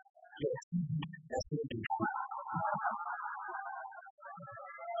golfer, yes, that's what they do.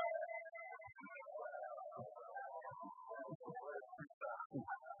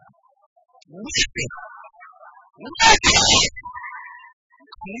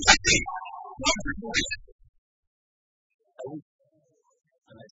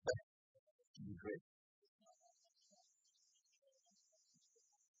 And I expect to be great.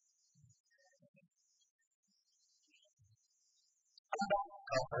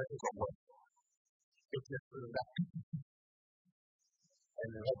 It is rapid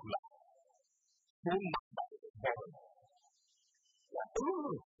and regular. So much that it is boring.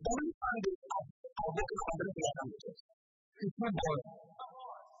 Don't find it as a work of the languages. It's not boring.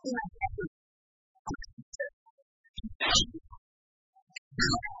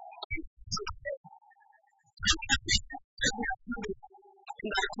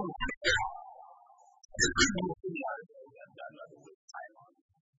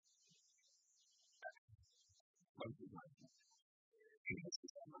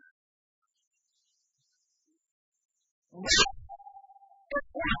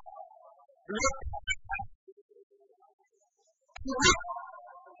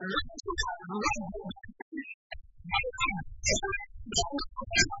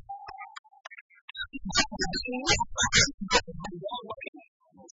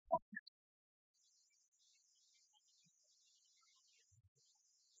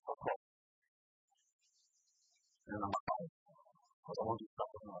 I want to stop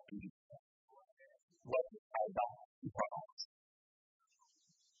on our feet. What is either equals?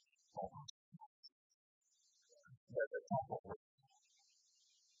 There's a type of work.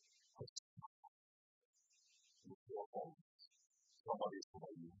 Somebody is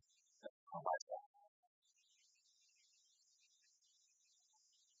for you. Come by that.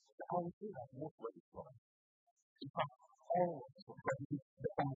 The only thing that most work is for. In fact, all of the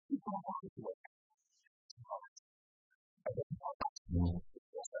only people who want to work.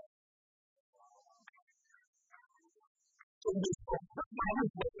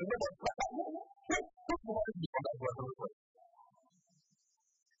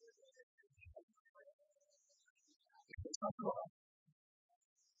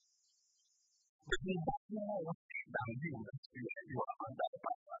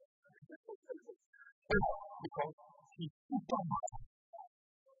 Because he's super much.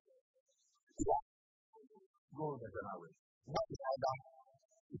 Go the general. What is all that?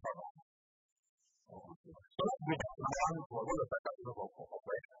 So let's go back to the one for the second level of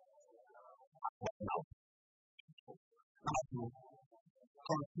prayer.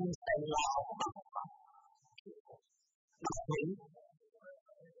 seems allowed nothing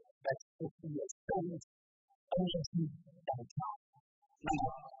that if we expend energy and time. Now,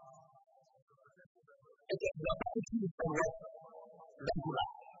 it is the ability to work regular.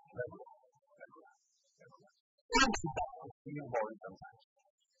 Can't be that with being boring sometimes.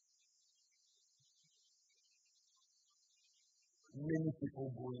 Many people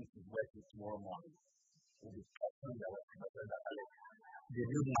going to work tomorrow morning will be talking their work they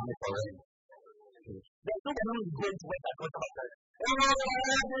need money for it. There's no one who's going to work at what about that.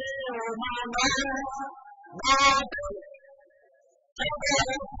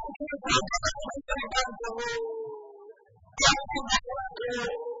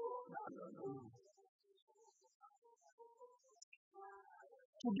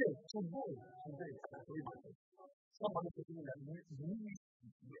 Today, somebody is saying that we need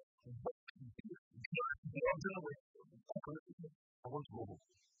I want to go home.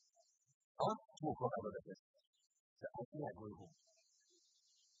 2 o'clock out of the test. So I think I'm going home.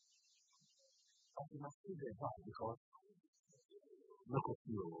 But you must stay there back because look at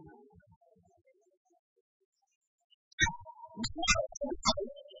you.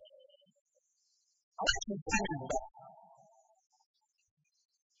 I want to tell you that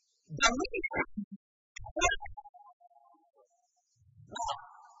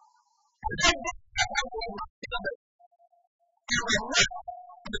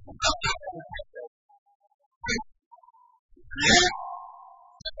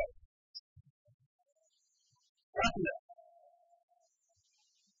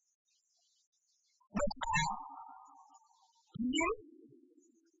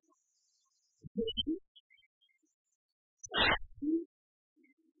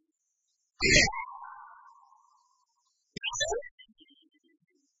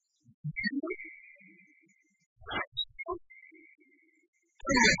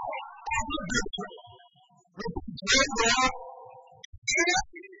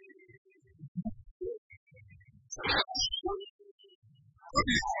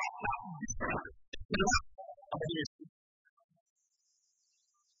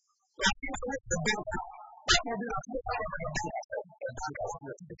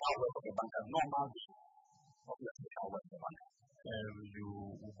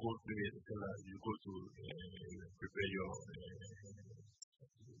the you go to prepare your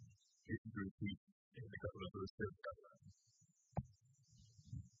retreat in the couple of those steps.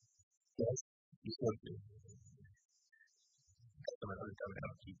 Yes, you said it.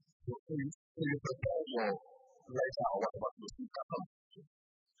 So you prepare your right now, what about those things that come?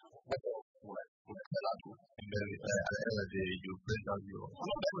 And then at the end of the day, you print out your.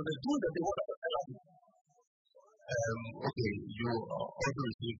 The tool that they want to okay, you also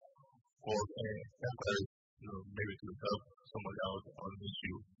receive for temporary, maybe to help someone out on an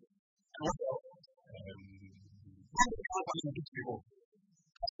issue.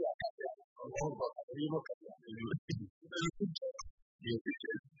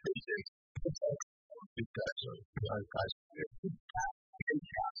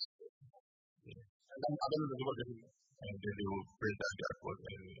 And then they will print out the report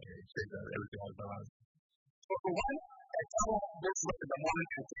and check that everything has balanced. So for one, I tell those who in the morning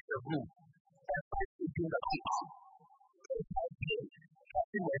to take the room and try to do the compound.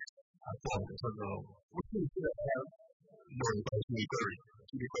 What do you do at home? No, it's to be buried.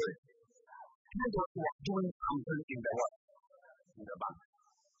 You are doing something in the world, in the bank.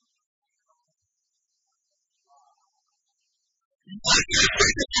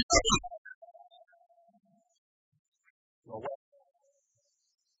 Your work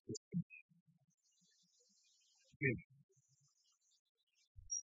is big.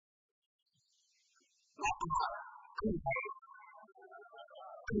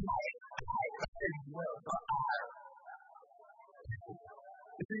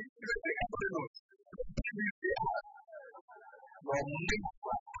 With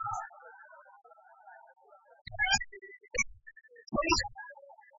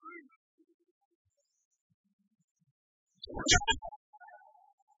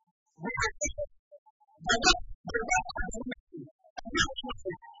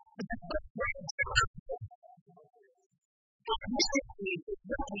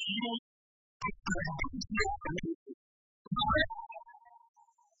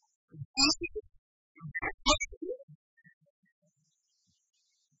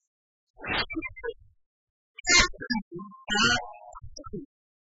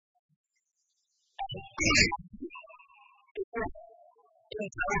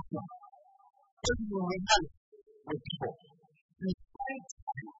people.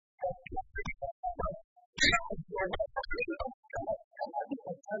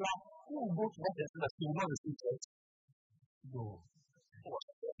 You will not receive church. No.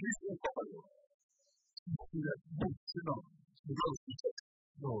 Please don't cover you. Sit down. You don't receive church.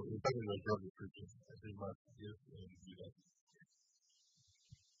 No, in fact, it's a job you're preaching. I think that yes, do that.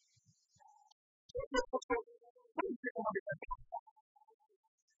 What do you think about it?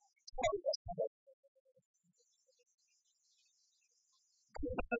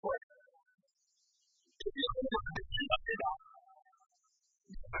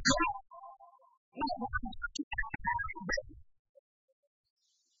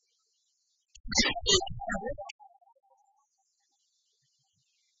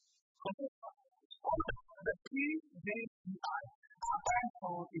 The 3 days you are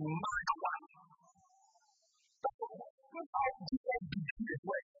found in Mark 1. How Jesus began his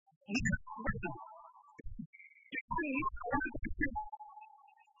work.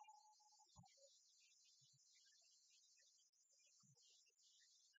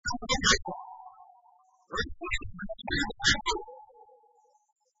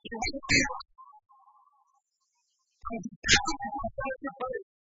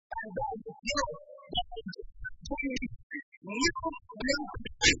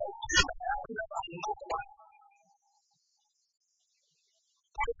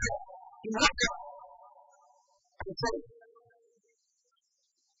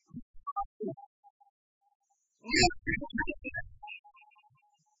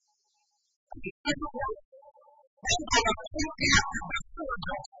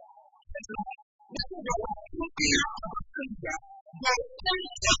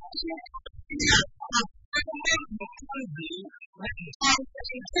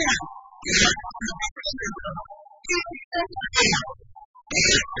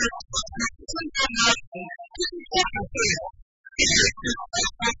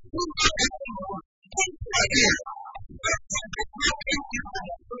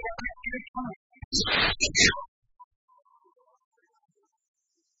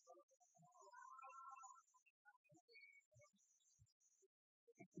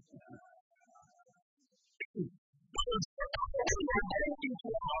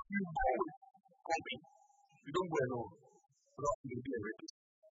 You don't go alone. You'll be a rapist.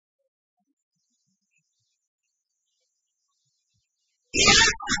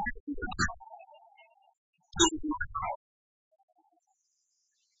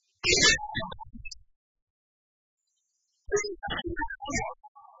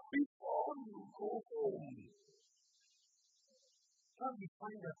 Before you go home, try to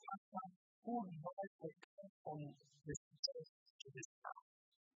find a pastor who invites the come from the church to this house.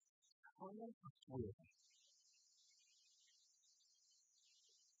 I want to swear.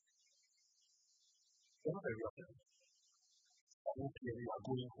 You know the reason? You are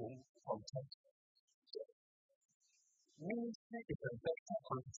going home from church. Ministry is a better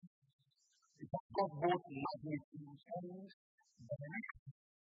quality. It has got both magnitude and direction.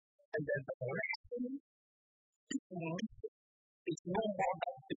 And the direction is no more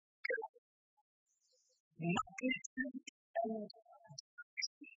than the magnitude and direction.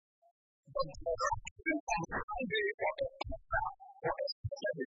 But the direction of the Sunday or the pastor or the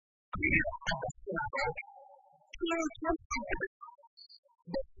service clear understand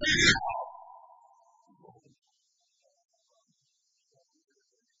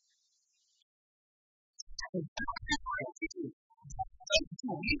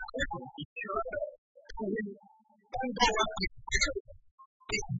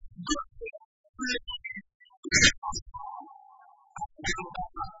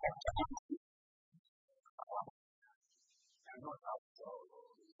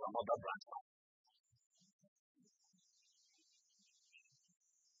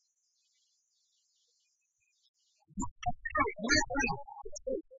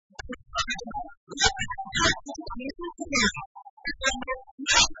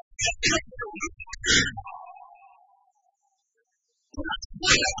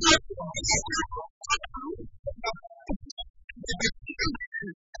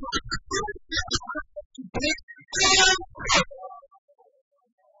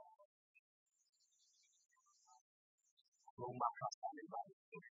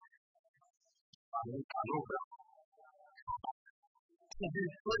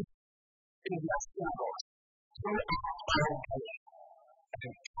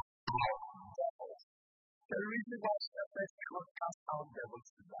The reason why shepherds cannot cast out devils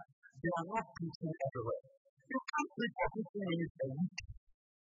is that they are not preaching everywhere. You can't preach for 15 minutes a week,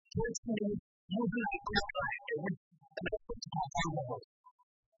 20 minutes using the prayer line a week, and then preach for 5 devils.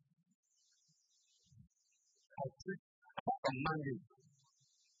 I preach on Monday.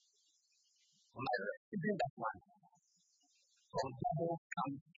 When I read that one, from devils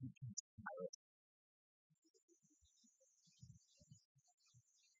come to peace.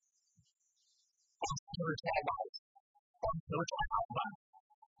 on spiritual life, on spiritual husband.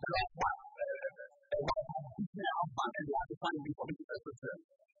 The last one, a wife has beaten her husband and they have to find me for me to test with them.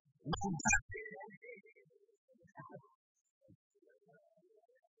 No time.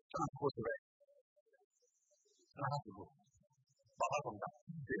 I'm supposed to rest. And I have to go. But apart from that,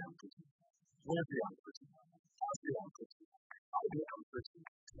 they are pretty. Wednesday I'm pretty. Thursday I'm pretty. Friday I'm pretty.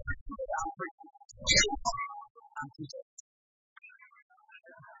 Saturday I'm pretty. I'm pretty.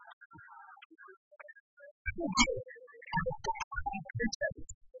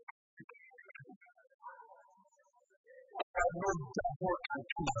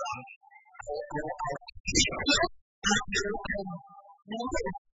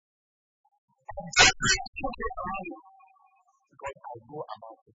 Because I go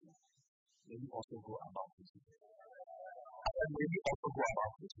about it. May you also go about it. And may you also go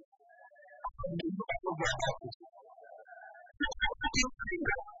about it. And may you also go about it.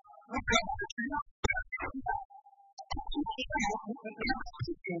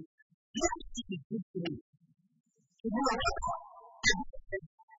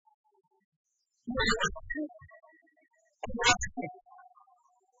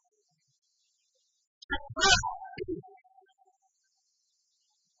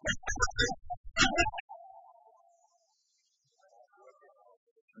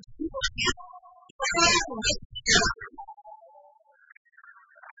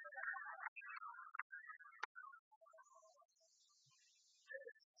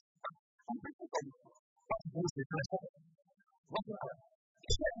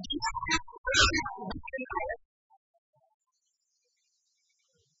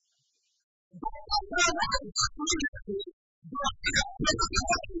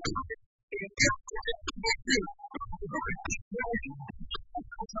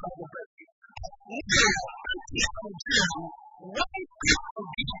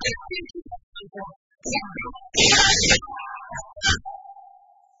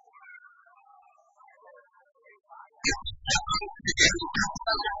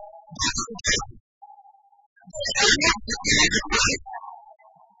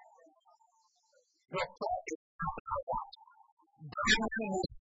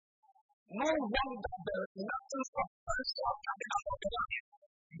 No wonder there is nothing substantial coming out of the life.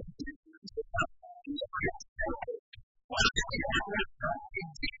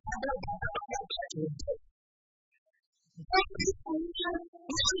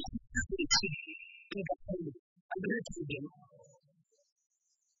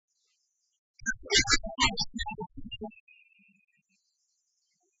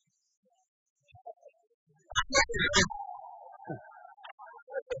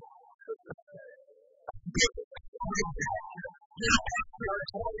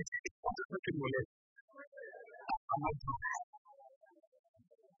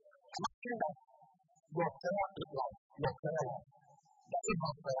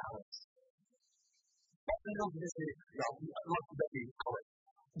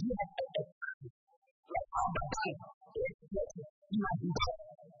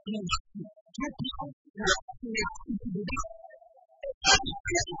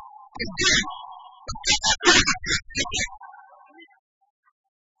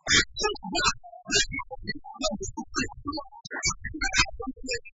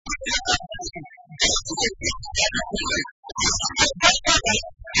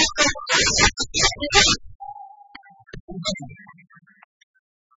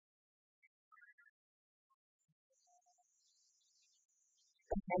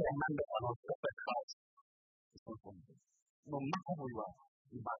 No matter who you are,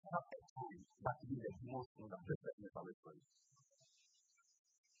 you must have a time that is the most thing that the person is always for you.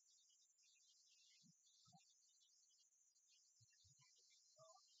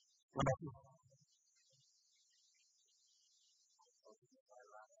 Number two.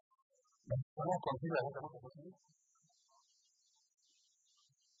 Can I continue? I want to continue.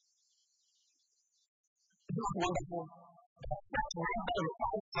 It's not wonderful. That's why I'm very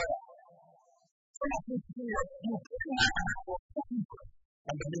prayer. Some of you feel like you pray for people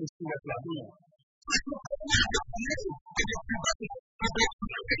and the ministry of your being.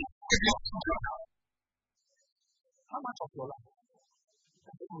 How much of your life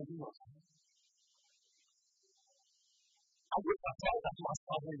are you surprised that you are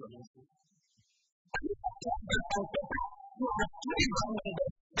serving your ministry? Are you surprised that you are doing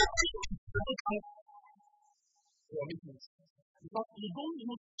your meetings? Because you don't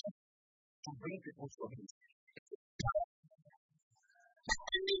use just to bring people to your ministry.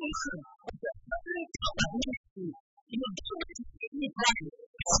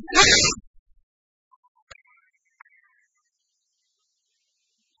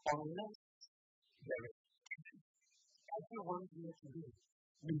 Unless exactly want you to do.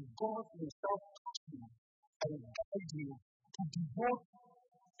 May God Himself touch you and guide you to devote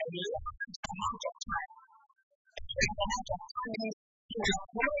a large amount of time. A large amount of time you are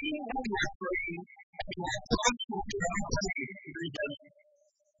praying when you are praying, and you are trying to be praying.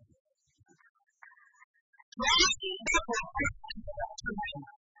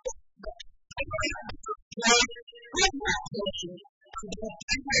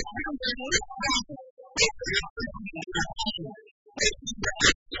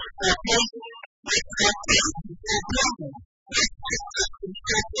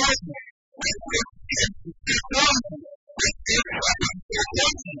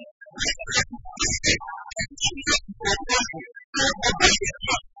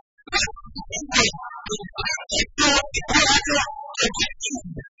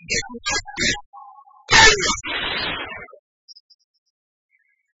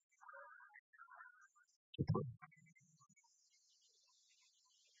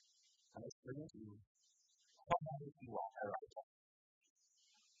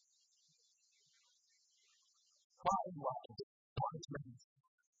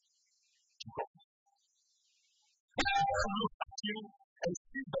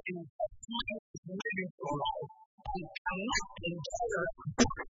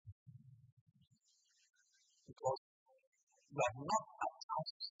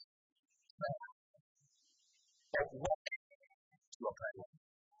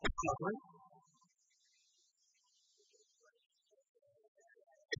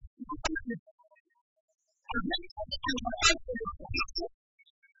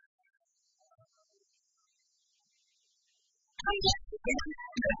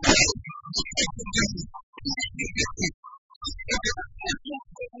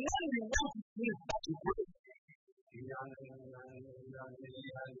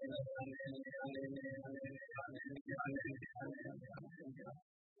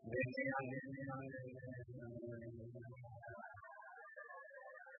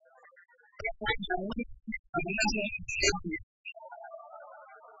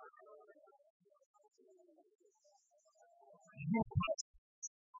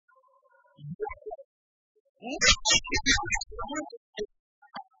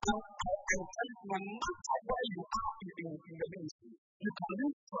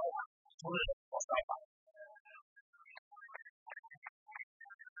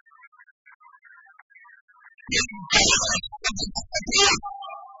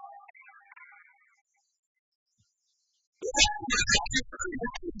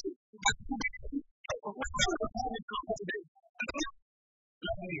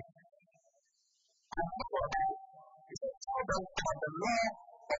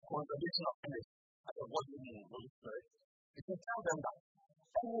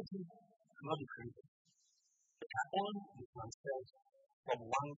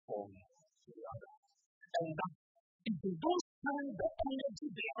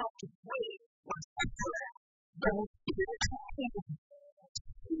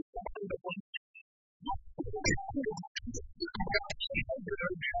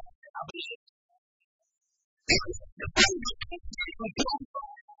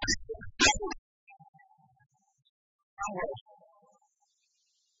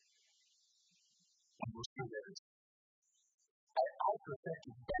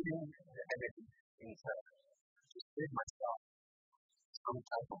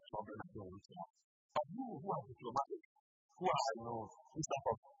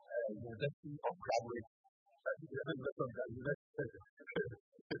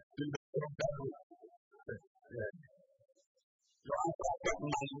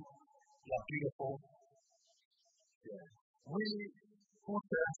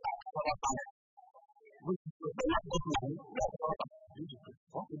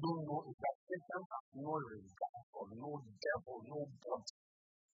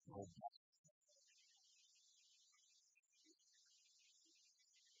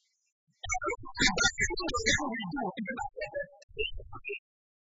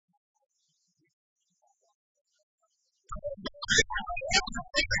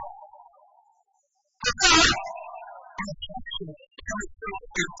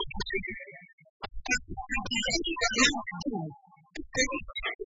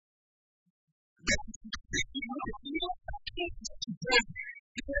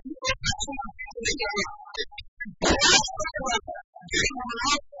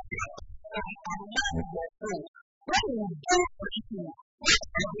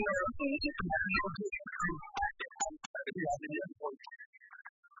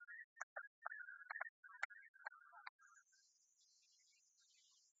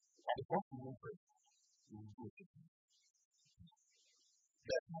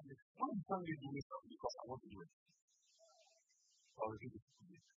 Why is family doing something? Because I want to do it. Or repeat it.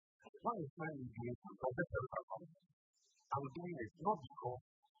 Why is family doing something? I'm doing it not because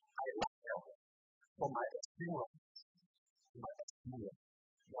I like help. For my experience,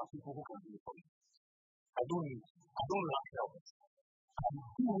 there are people who can do it for me. I don't like help. I'm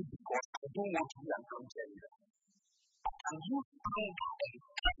doing it because I don't want to be an angel. I can use anger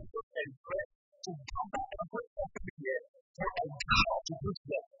and prayer to gather every effort here for a God to do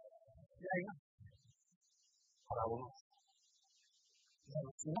that. Yeah. But I will not. There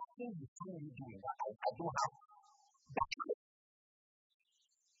is nothing between you doing that I don't have that kind of.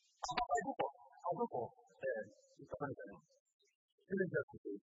 I go for just to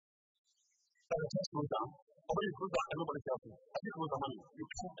say, the test goes down, or when it goes down, everybody tells you, I think it was the money, you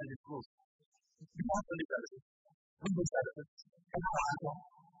come and it goes. You have to leave that. We go side of it. And how I go,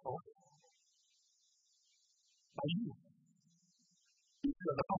 by you, if you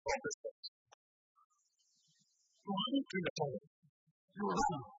are the top of this test, you run through the tunnel. You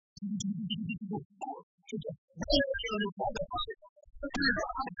run. You just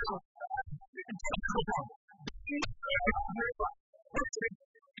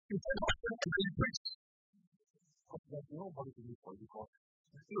there's nobody to live for because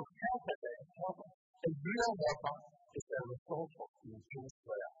look, help a real helper is a result of intense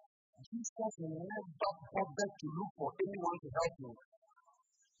prayer. Jesus never bothered to look for anyone to help him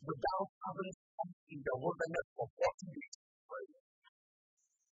without having come in the wilderness for 40 days.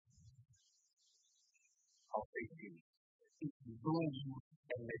 I'll say to you, if you don't use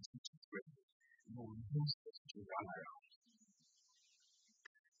energy to pray, you will use it to run around.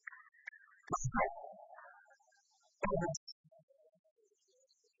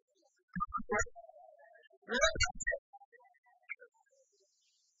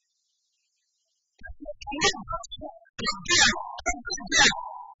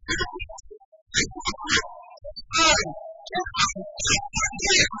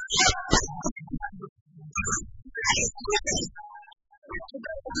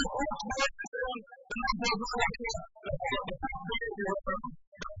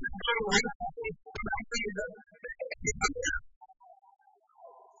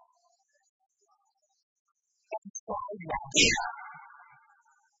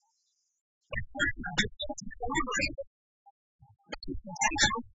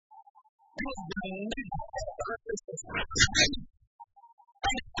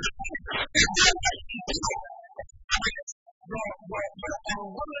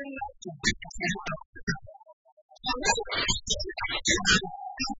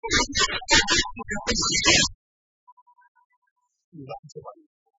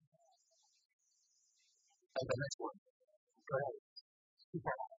 And the next one, prayer,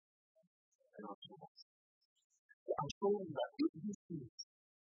 super. I'm showing that if you see,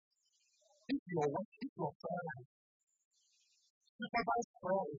 if your prayer, supervised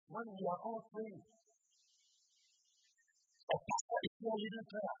prayer is when we are all praying. A pastor is not leading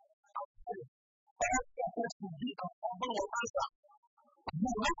prayer. Prayer supposed to be a humble answer. You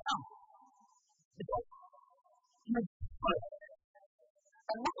welcome. Because you pray.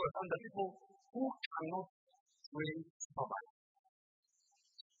 And not the people who cannot pray supervised.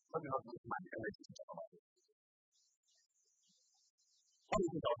 Let me not use my energy to talk about it. What do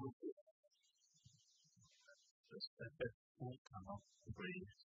you think I'll do? Who cannot pray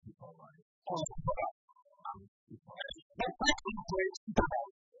supervised.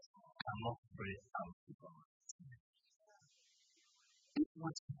 Cannot pray unsupervised. If we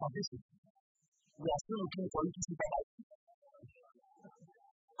supervise, we are still looking for you to supervise.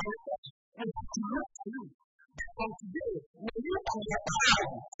 And to look to you. From today, when you are your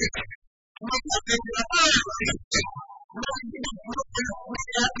power,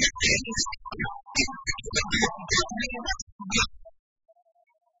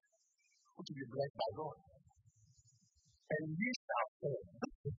 to be blessed by God. And we shall fall.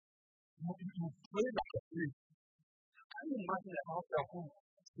 You pray like a slave. Can you imagine a house that who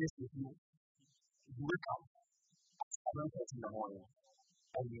stays with you? You wake up at 7:30 in the morning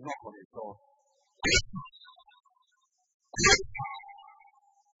and you knock on his door.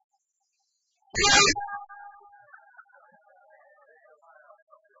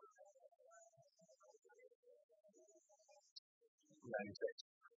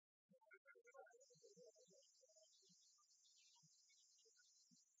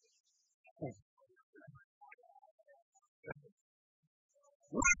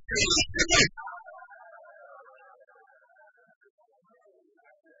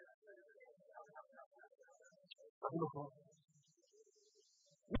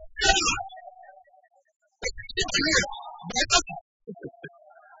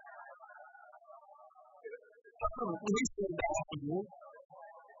 we say that to you.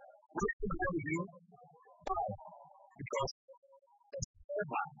 We say that to you. Why? Because the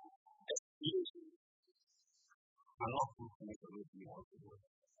servant, the spirit, are not good to make a way you want to do.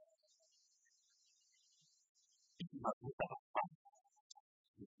 If you must look at a fact,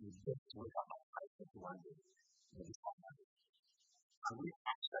 if you get to look at a fact one day, maybe somebody. And we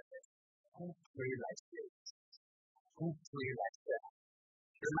actually who pray like this, who pray like that.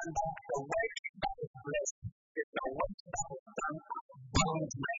 Remember the work that is blessed is the work that is done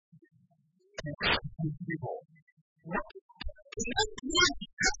boundlessly. People.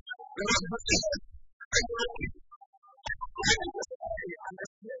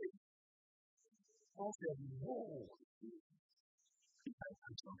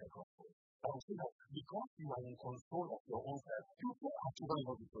 Because you are in control of your own self, people are too going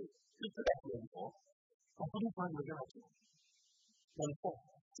to pray. You said that before. I couldn't find the guarantee. Before.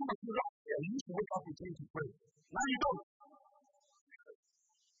 So much you used to wake up and to pray. Now you don't.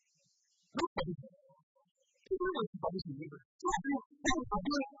 Nobody. People are supposed to do it. So you are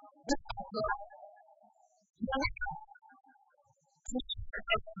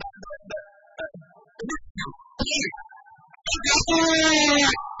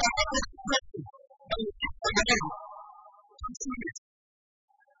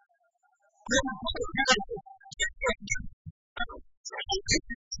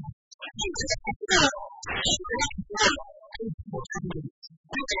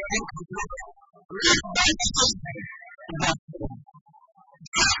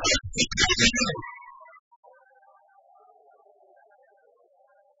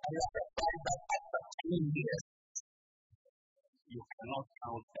doing this. You cannot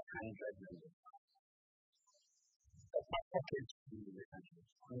count 100 million. The package in the country,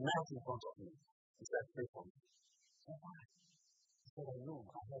 right in front of me, he said, pray for me. So why? He said, I know,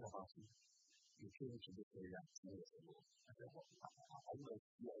 I heard about you. You came to this area 2 years ago. I said, what are you like?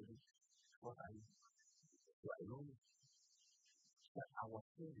 What are you? Do I know you? He said, I was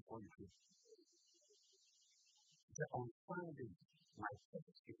here before you came. He said, on Sunday, my church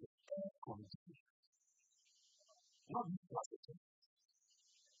is a fair condition. Not this classic church.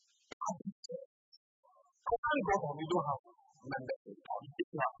 I can't go home, we don't have members.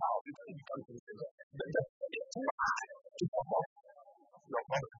 People are out, you can't become to the church. The two are to support your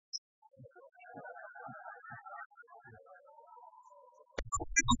brother.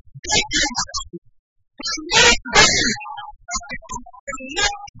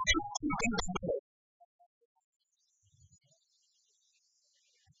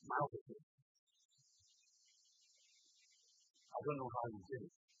 I don't know how you did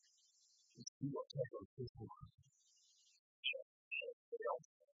it. You see your church on Facebook.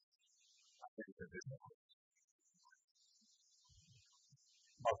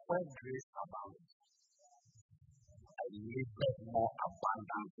 But when grace abounds, I live more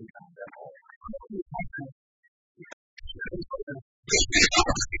abundantly than before.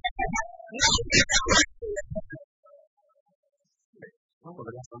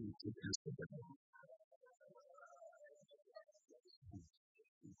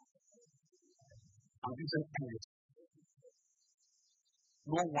 I'm using English.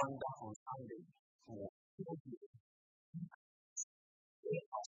 No wonder on Sunday,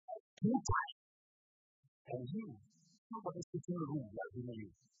 and you, somebody's sitting in the room like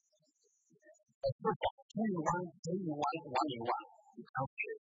you. A group of 2 in 1, 3 in 1, 1 in 1. You can't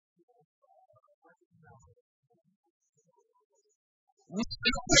play.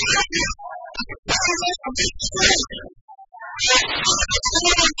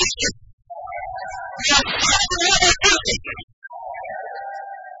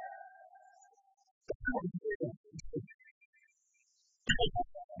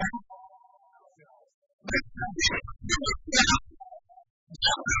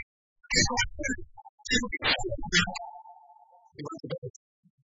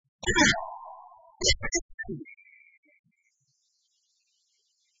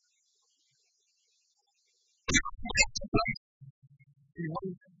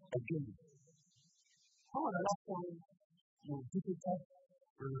 Again, how the last time you visited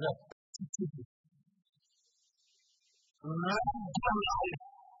repetitively?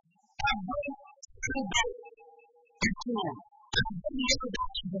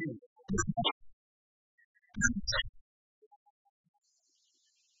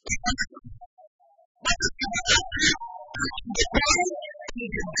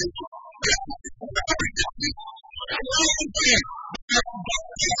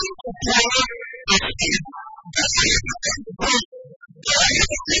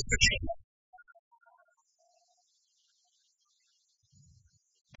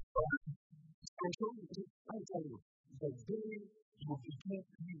 tell you, the day you begin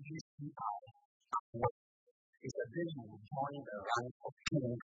PVCI at work is the day you will join the rank of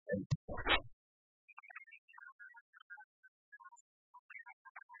kings and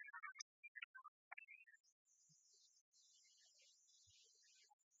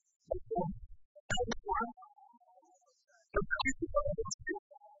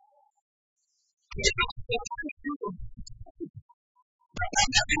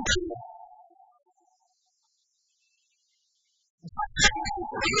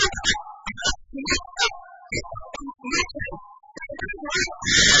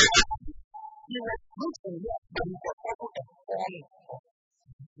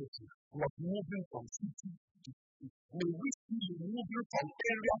was moving from city to city. May we see you moving from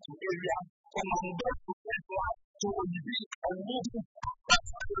area to area, from Angola to Central, to Olivi, and moving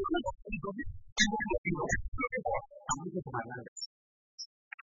I'm looking for my members.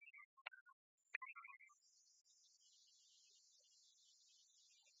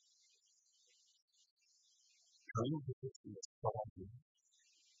 Can you do this in the store? You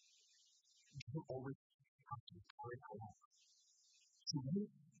don't always have to carry along. So you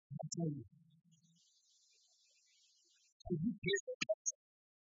tell you. So you get the best.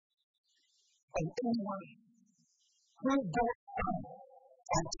 And anyone who goes down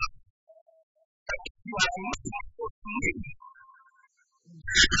on top, you are not for me.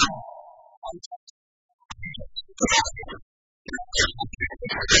 On top.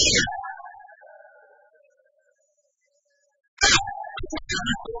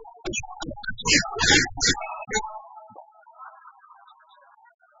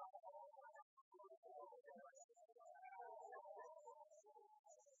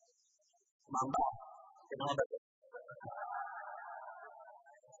 Mama, you know that.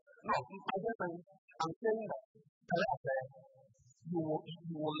 No, I'm saying that you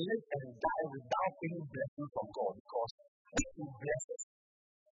will live and die without any blessing from God because if He blesses,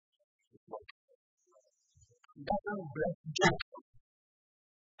 He doesn't bless just.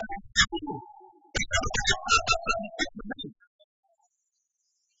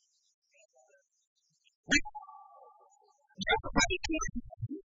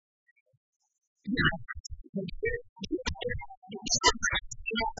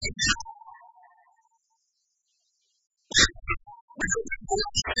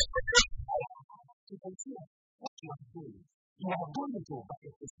 You are going to, but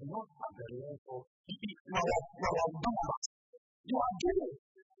it is not at the level. You are doing.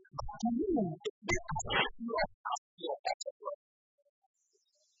 But to you, you are asking your better work.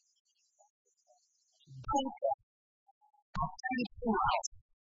 Don't attend to us.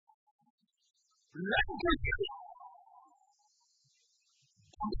 Language.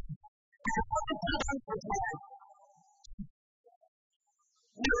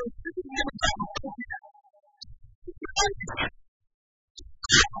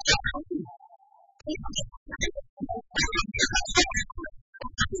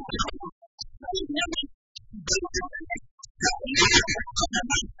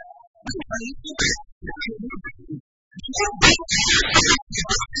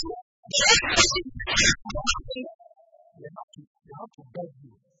 They have to beg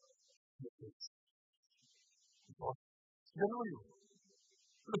you. They know you.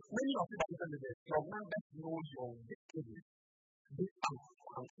 Look, many of you that listen to this, your members know your wickedness. They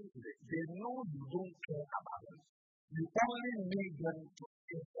know you don't care about them. You only need them to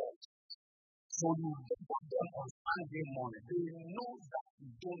pay for it. So you put them on Sunday morning. They know that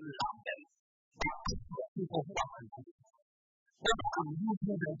you don't love them. They are people who are unhappy. What are you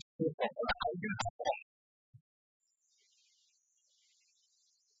using them to pay for? What are you doing for?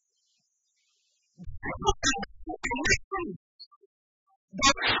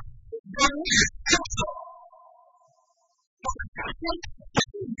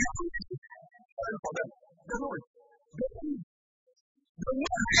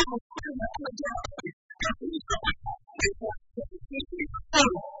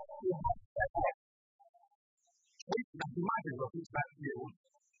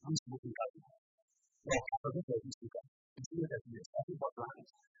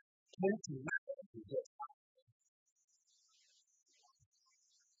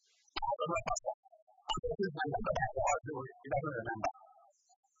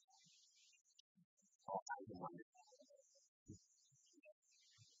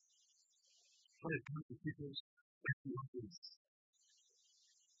 When it comes to people's personal things,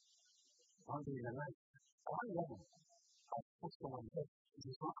 one day in the night, one woman, I spoke to someone and said, "It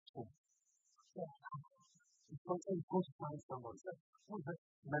is not at home." It's something you go to find someone. Who is that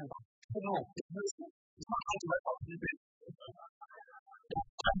member? No, it's not how to let out people.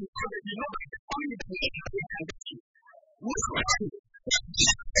 You know that the only Because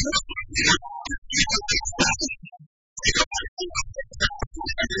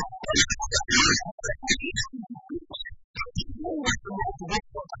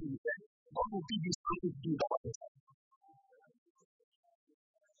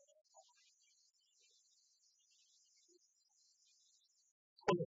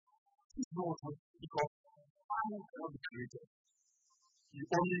I cannot be created. You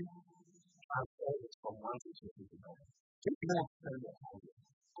only transfer it from one situation to another. If you don't spend your time,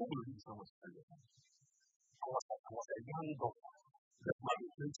 who will be someone spend your time? I was a young doctor. That might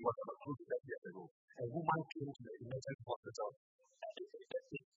be 20 was about 20 years ago. A woman came to the emergency hospital.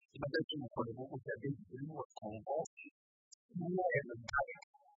 Emergency for the woman that baby was convulsed. And the diet.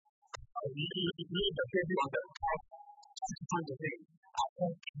 I really the baby on the top. She's trying to say, I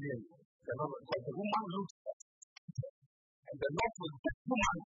can't hear you. The woman looked at and the Lord was this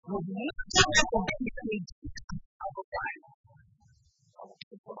woman would never forget me out of time. I was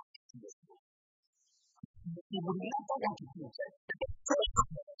thinking about 2 years ago. He would never want to do that.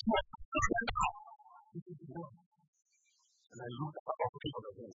 And I looked at the people of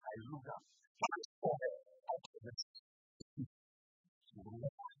the world. I looked up. When I saw her, I told her, she would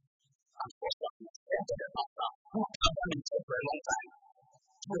never. Unfortunately, after the doctor, who had been in church for a long time,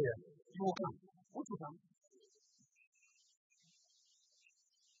 told her, you will come. What will come?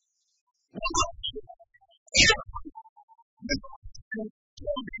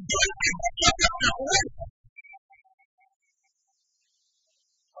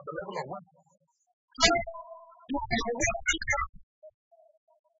 At the level of what?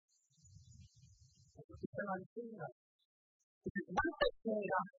 I'm saying that if you want to say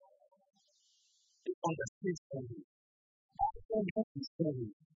that it's on the street only, is only,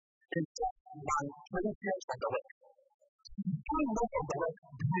 and just one 20 years of the work. You don't know of the work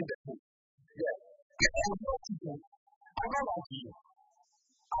behind the thing. Yes. If I know people, I don't like you.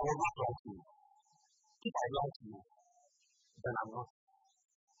 I will not like you. If I like you, then I'm not.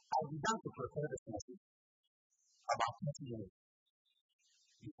 I began to prepare this message about 20 minutes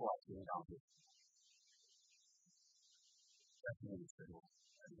before I came down here. 30 minutes ago,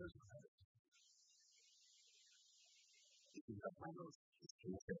 I just had it. If you have my notes, it's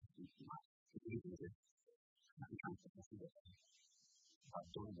connected to my relationship. I can't consider it. I've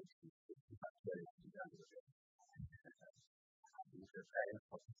done it. If I care it, I'm done with it. I've been preparing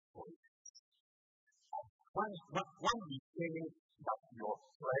for this point. When we say that your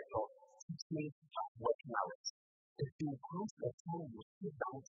prayer or teaching has working hours, it includes the time you sit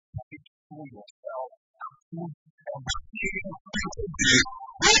down to speak to yourself and food and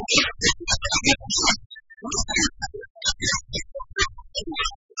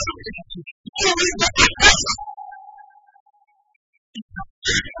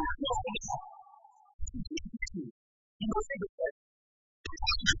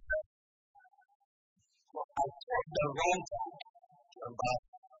I tried the wrong time to embark.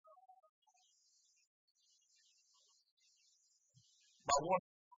 But what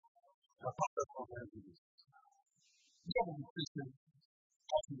the prophet of God is, you have to be Christian,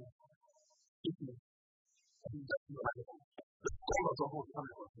 talking, speaking, and just be like the scholars of God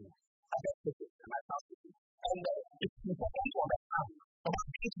coming from me. I get it and I pass it. And it's important to understand about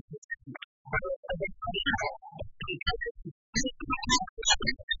Jesus Christ. But I get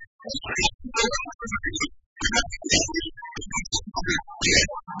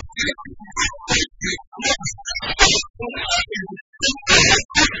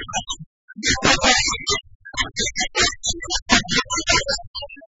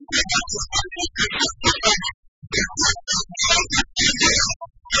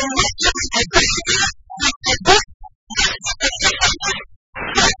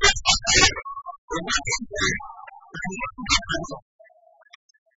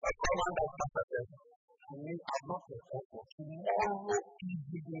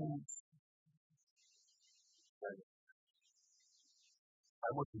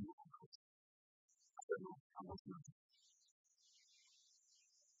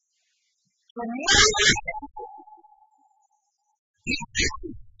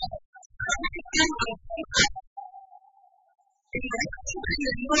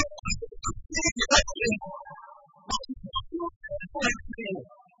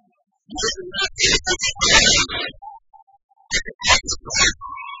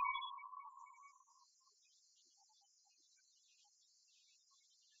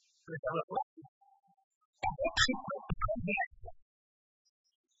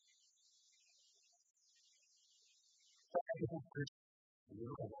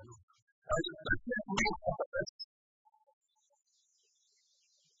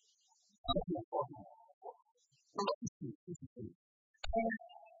When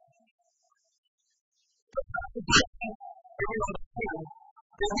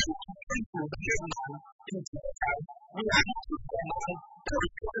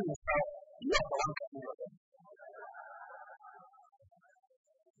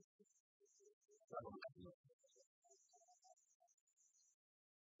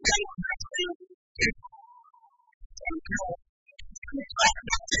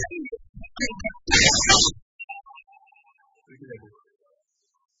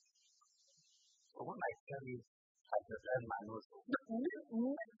I tell you, I just learn my nose. Most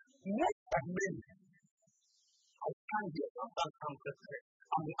of men, I can't get sometimes I'm prepared.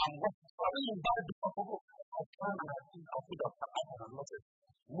 I'm worrying about the people. I can't and I think I'll put up the other and not it.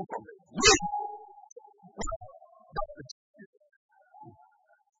 Move from it.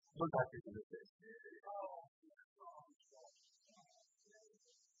 Don't have to do this.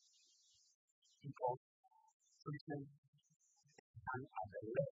 Because Christian and at the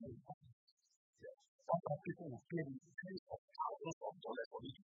level of people who pay tens of thousands of dollars for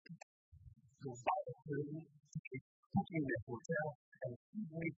it to buy a plane ticket, put me in a hotel, and feed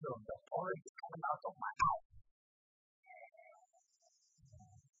me from the porridge coming out of my house.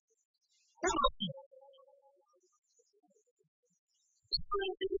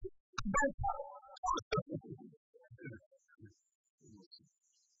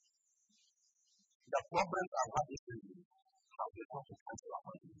 The problems are what is in you. How do you want to cancel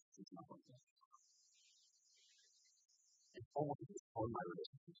about it? It's not going to. It's always on my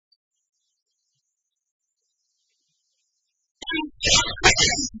relationship.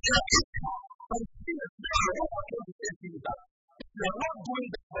 You are not doing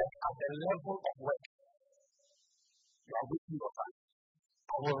the work at the level of work. You are wasting your time.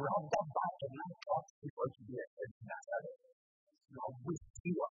 I will rather buy a nice house before to be a business. You are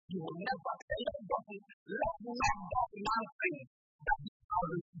wasting your time. You will never tell anybody, let not that man think that I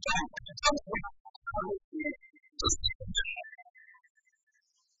will die.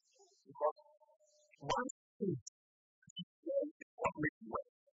 Because one thing is what makes you work.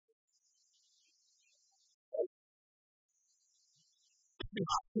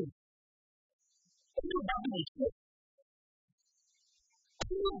 Everybody is sick. Everybody is sick.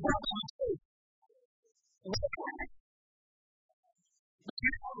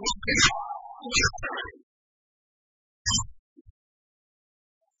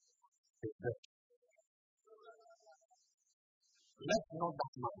 Let's know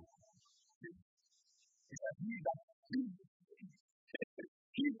that man. It's a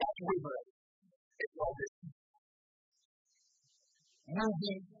he that wavered is always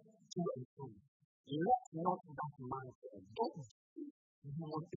moving to and from. Let not that man say, don't you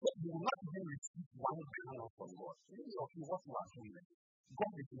will not even receive one gram from God. Many of you, what you are doing,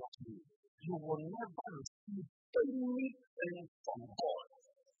 God is not you. You will never receive anything from God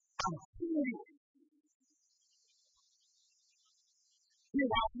until you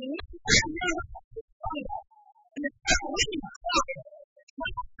have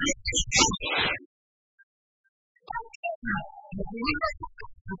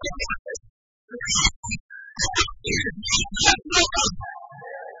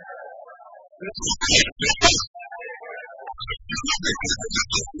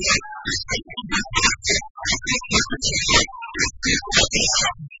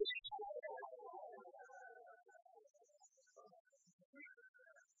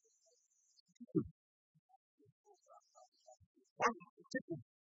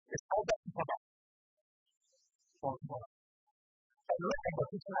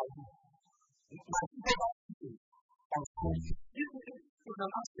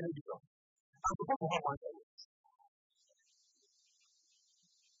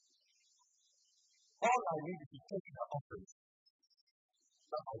all I need is to take the office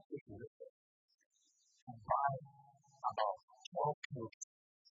that I take with it to buy about 12 clothes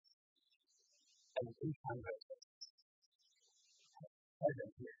and 800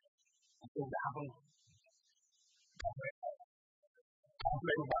 presents here. Until they haven't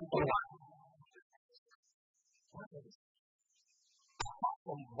calculated one for one. Apart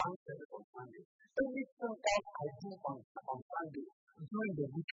from one service on Sunday, anything else I do on Sunday during the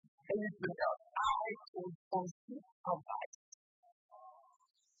week, anything else, I will consume outside.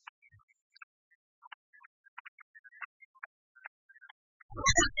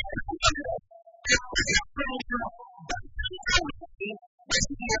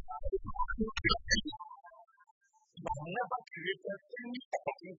 You have never created any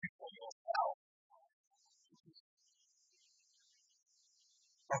opportunity for yourself.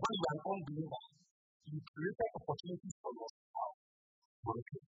 But when you are an unbeliever, you created opportunities for yourself.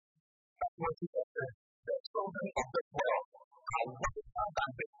 That's what Jesus said. The children of the world are wiser than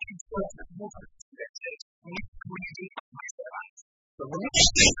the influence of movement in the church, not creating my servants. So when you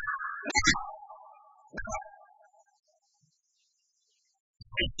say,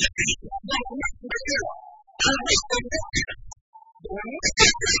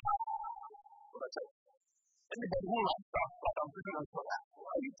 anybody who likes that, but I'm thinking of that. Why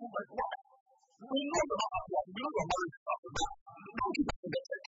are you too much? Why? We know the marriage stuff. We don't keep us in the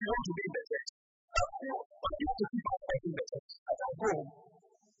church. We want to be in the church. But you have to keep us in the church. As I go,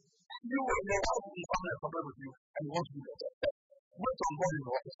 you will know how to be family and problem with you, and you want to be in the church. Wait on God in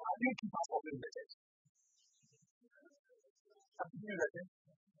the office. How do you keep us in the church? Have you seen that?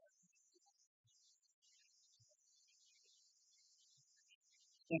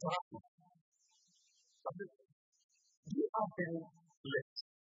 Interaction. Do you have any list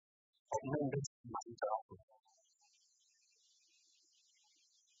of members in my interaction?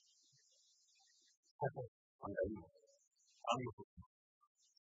 Okay. On the email. How do you put it?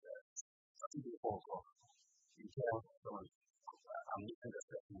 Something before God. You tell someone, I'm missing the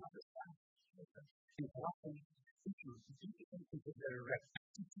step in understand. Interaction, if you take the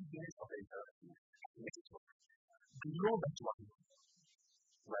repetitive days of the interaction, make it work. You know that you are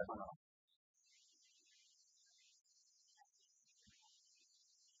right now.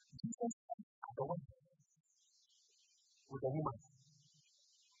 Jesus at the one with a woman.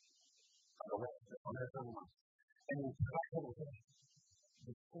 At the one, the American woman. And he interacted with her.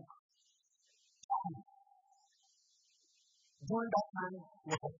 They spoke. During that time,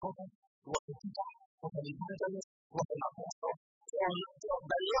 was a prophet, was a teacher, was an evangelist, was an apostle. From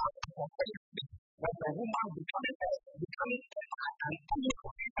the last prophetic was a woman becoming an enemy.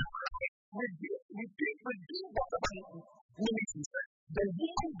 We did whatever ministry said. The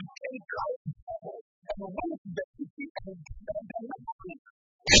woman became God and went to the city and did the ministry.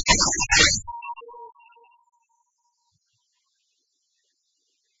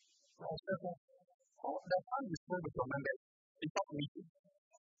 The time you spend with your members is not meeting.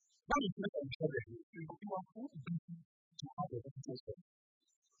 When you finish and share the news, you are too busy to have a reputation.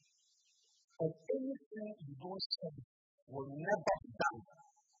 And anything you don't say will never be done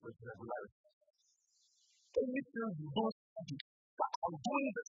with regularity. Anything you don't say, but I'm doing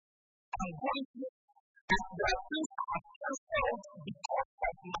this, I'm going to, and there are things I have cancelled because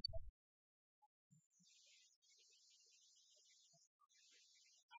of nothing.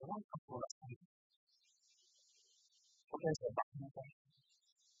 I want to understand. Okay, so back to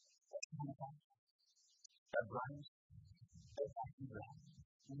the branch, the idea,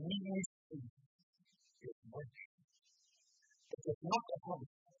 ministry is working. It is not a hobby.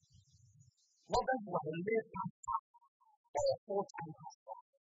 Whether you are a lay pastor or a full-time pastor,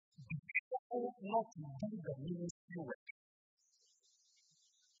 be careful not to do the ministry work.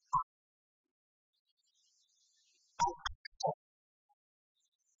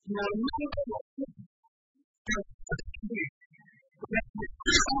 You are looking for your people.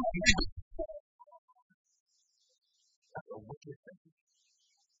 That's a wicked thing.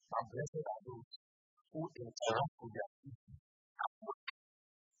 But blessed are those who interact with their people at work.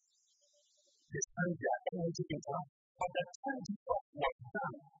 They spend their energy interact. But the time Jesus was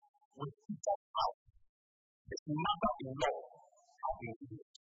done with Peter's house, his mother-in-law had been healed.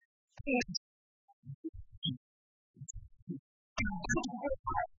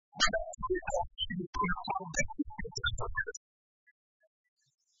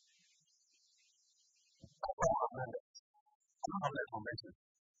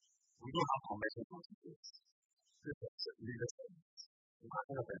 We don't have convention for this. This is leadership. We can't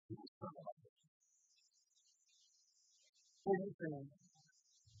have a people about it. Anything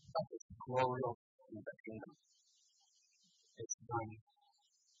that is glorious in the kingdom is done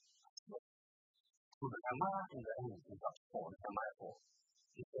as well. So the command in the end is that for the command for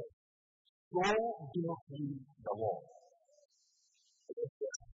it says, go build the wall. It is the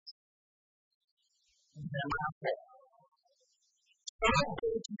command for go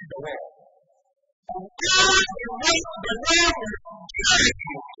build the wall. And the wall is carried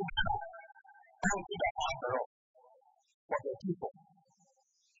down to the heart thereof for the people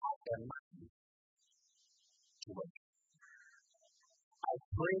of the mighty to work. I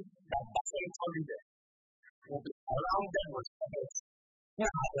pray that the faithful leaders will be surrounded with others who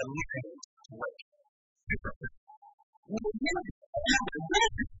have the mind to work. We need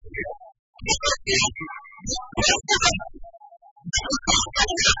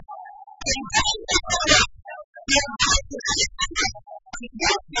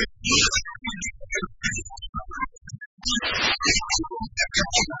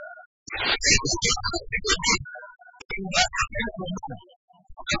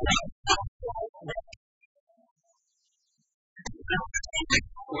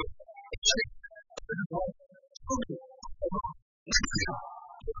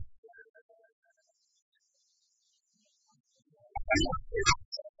I'm telling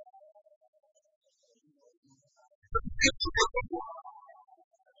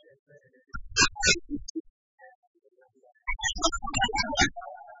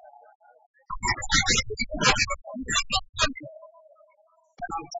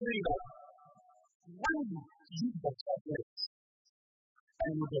you that when you use the tablets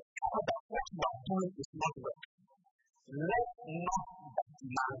and you discover that what you are doing is not working, let not that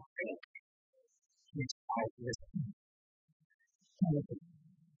man think he is out listening.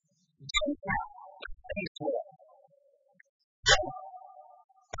 Don't have things well.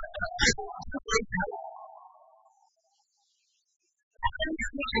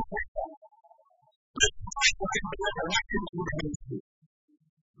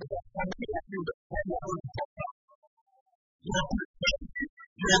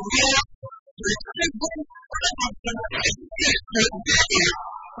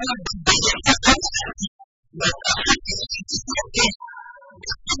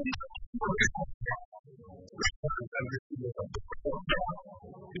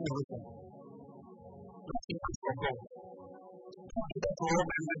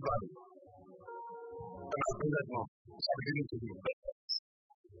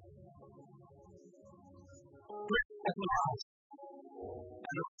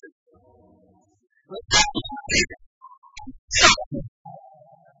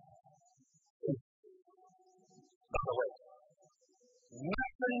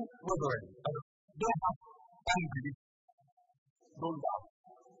 Nothing wavering. Don't have unbelief. Don't doubt.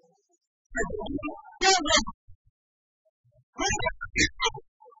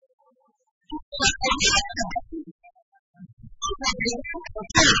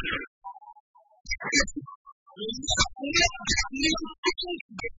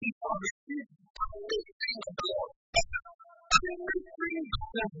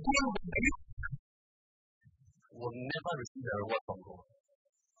 Will never receive the reward from God.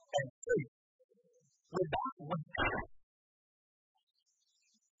 And faith without what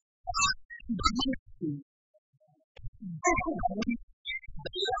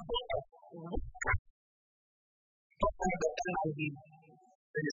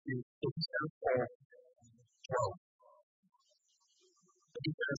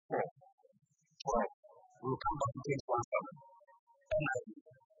we'll come back to things 1:7.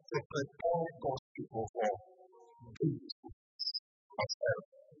 To prepare God's people for peace of self.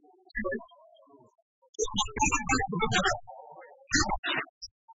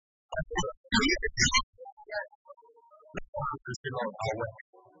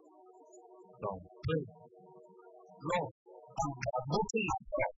 Lord, pray. Lord, I'm promoting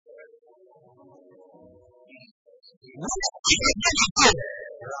myself.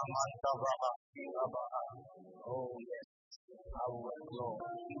 Oh, yes. I will, Lord.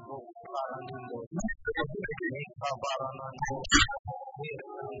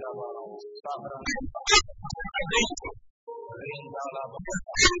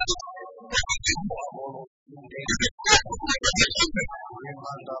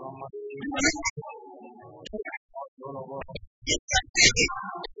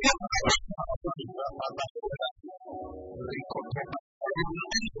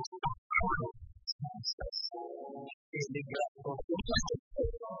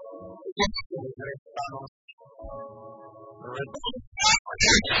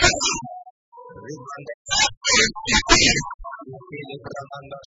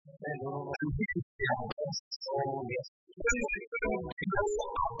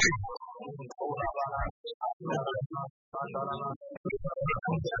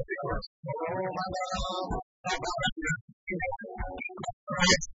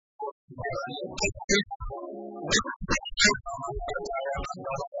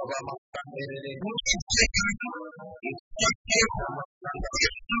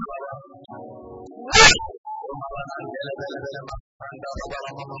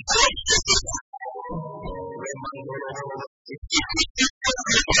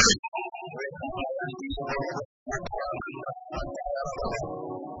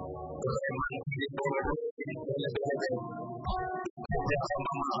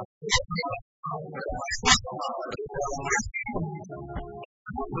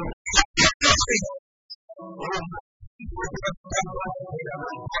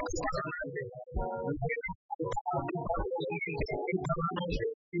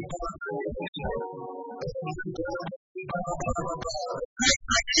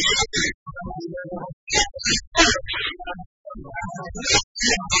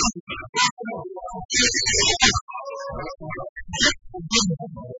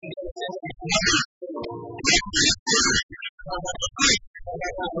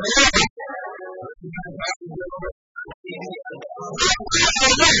 He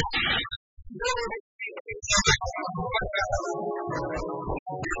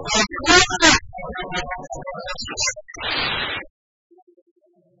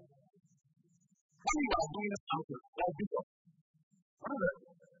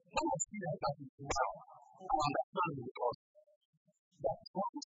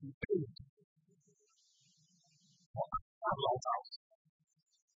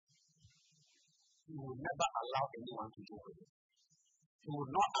will never allow anyone to joke with it. He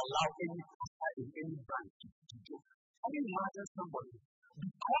will not allow any pastor in any branch to joke. Can you imagine somebody,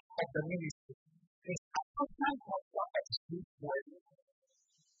 because of the ministry, his accountant was not extreme well.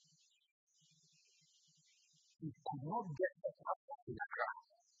 He could not get a pastor in a crowd.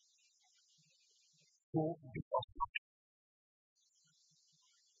 So, because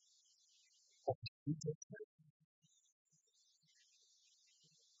of his leadership,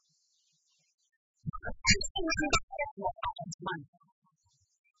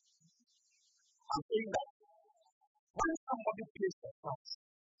 I'm saying that when somebody plays the price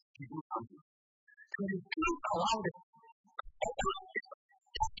to do something, and you feel around it,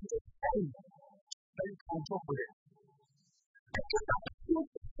 then you can talk with it.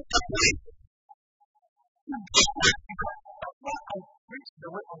 That's why I preach the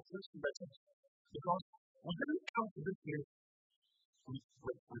way I preach to the church. Because we didn't come to this place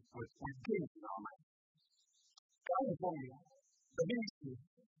with games in our mind. Come before me, the ministry,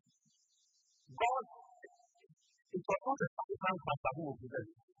 God, it was not a Pakistan pastor who will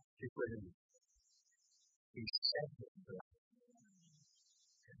present his presence. He said his blood.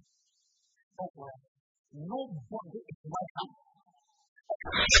 That's why nobody is welcome.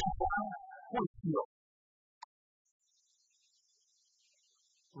 Who is here?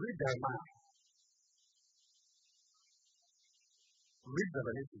 Read their mind. Read the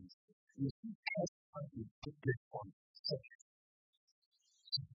Revelations. You see Christ as he took place on surface.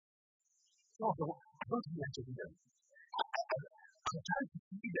 So, I don't think I should do them. I'm trying to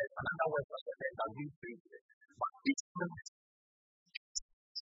see there's another word for the that I've been saying here. But this moment,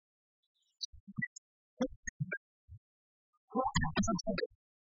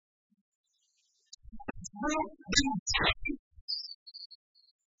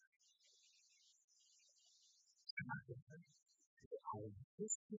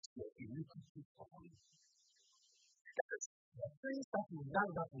 the things that we've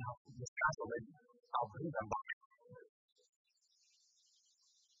done that we have discussed already, I'll bring them back.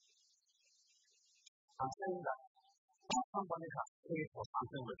 I'm saying that when somebody has prayed for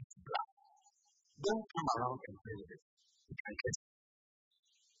something with his blood, don't come around and play with it. You can get it.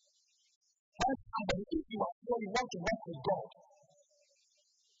 When somebody, if you are sure you want to work with God,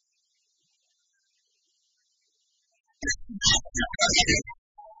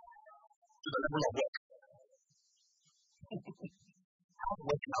 to the level of work. I'm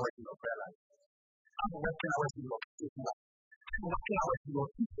working hours in your prayer life. I'm working hours in your faith life. I'm working hours in your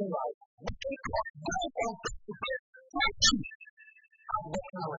teaching life. I'm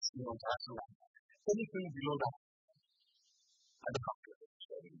working hours in your interaction life. Anything below that, I don't have to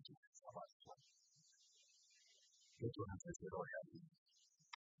share it with you. Let your hands say, Lord, help me.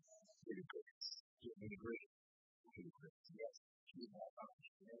 Really good. Really great. Really great. Yes.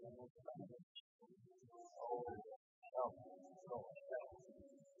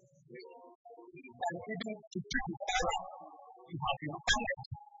 And even to keep it around, you have your talent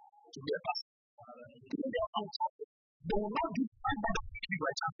to be a pastor. Even their own talent. They will not give somebody to be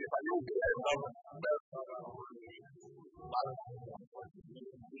a champion, but you will be a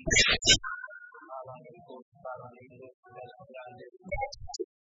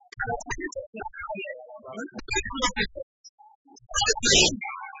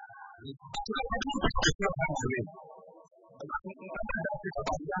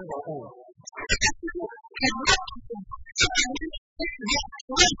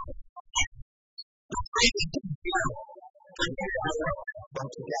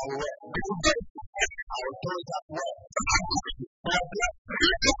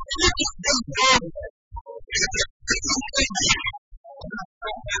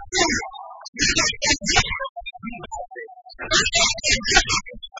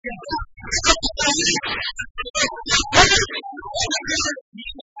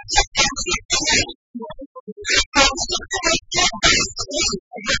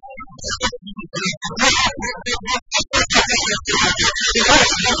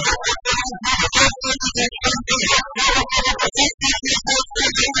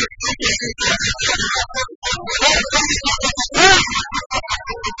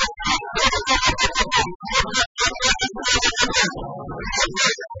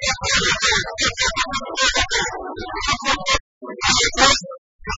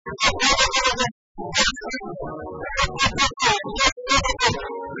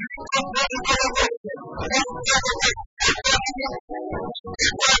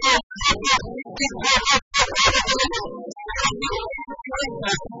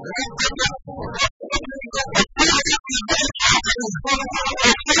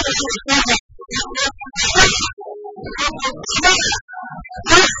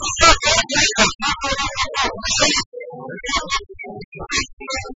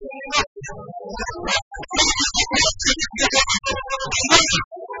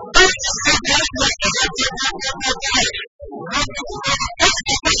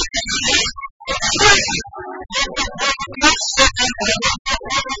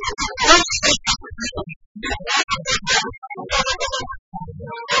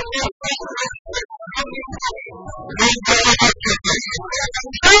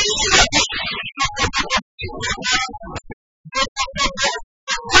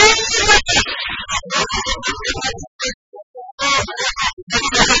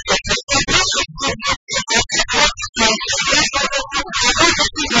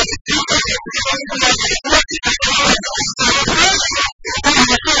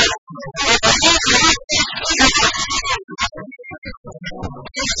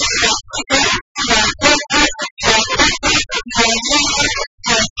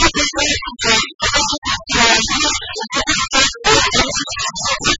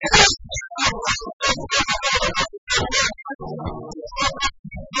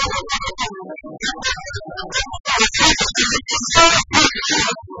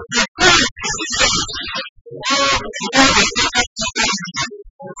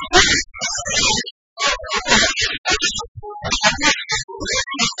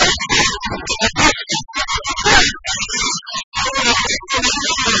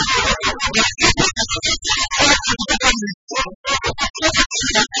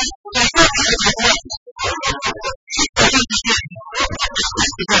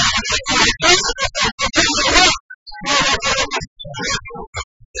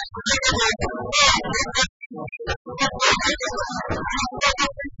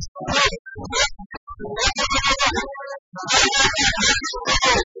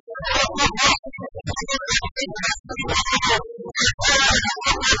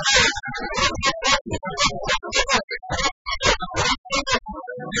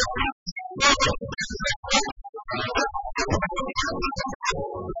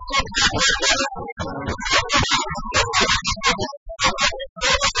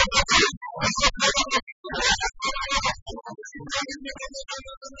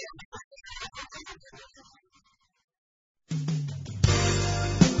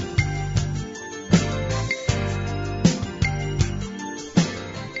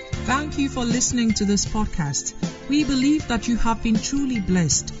Thank you for listening to this podcast. We believe that you have been truly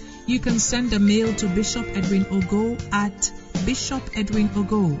blessed. You can send a mail to Bishop Edwin Ogo at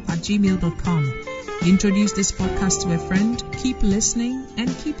bishopedwinogo@gmail.com. Introduce this podcast to a friend, keep listening,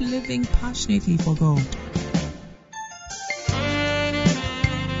 and keep living passionately for God.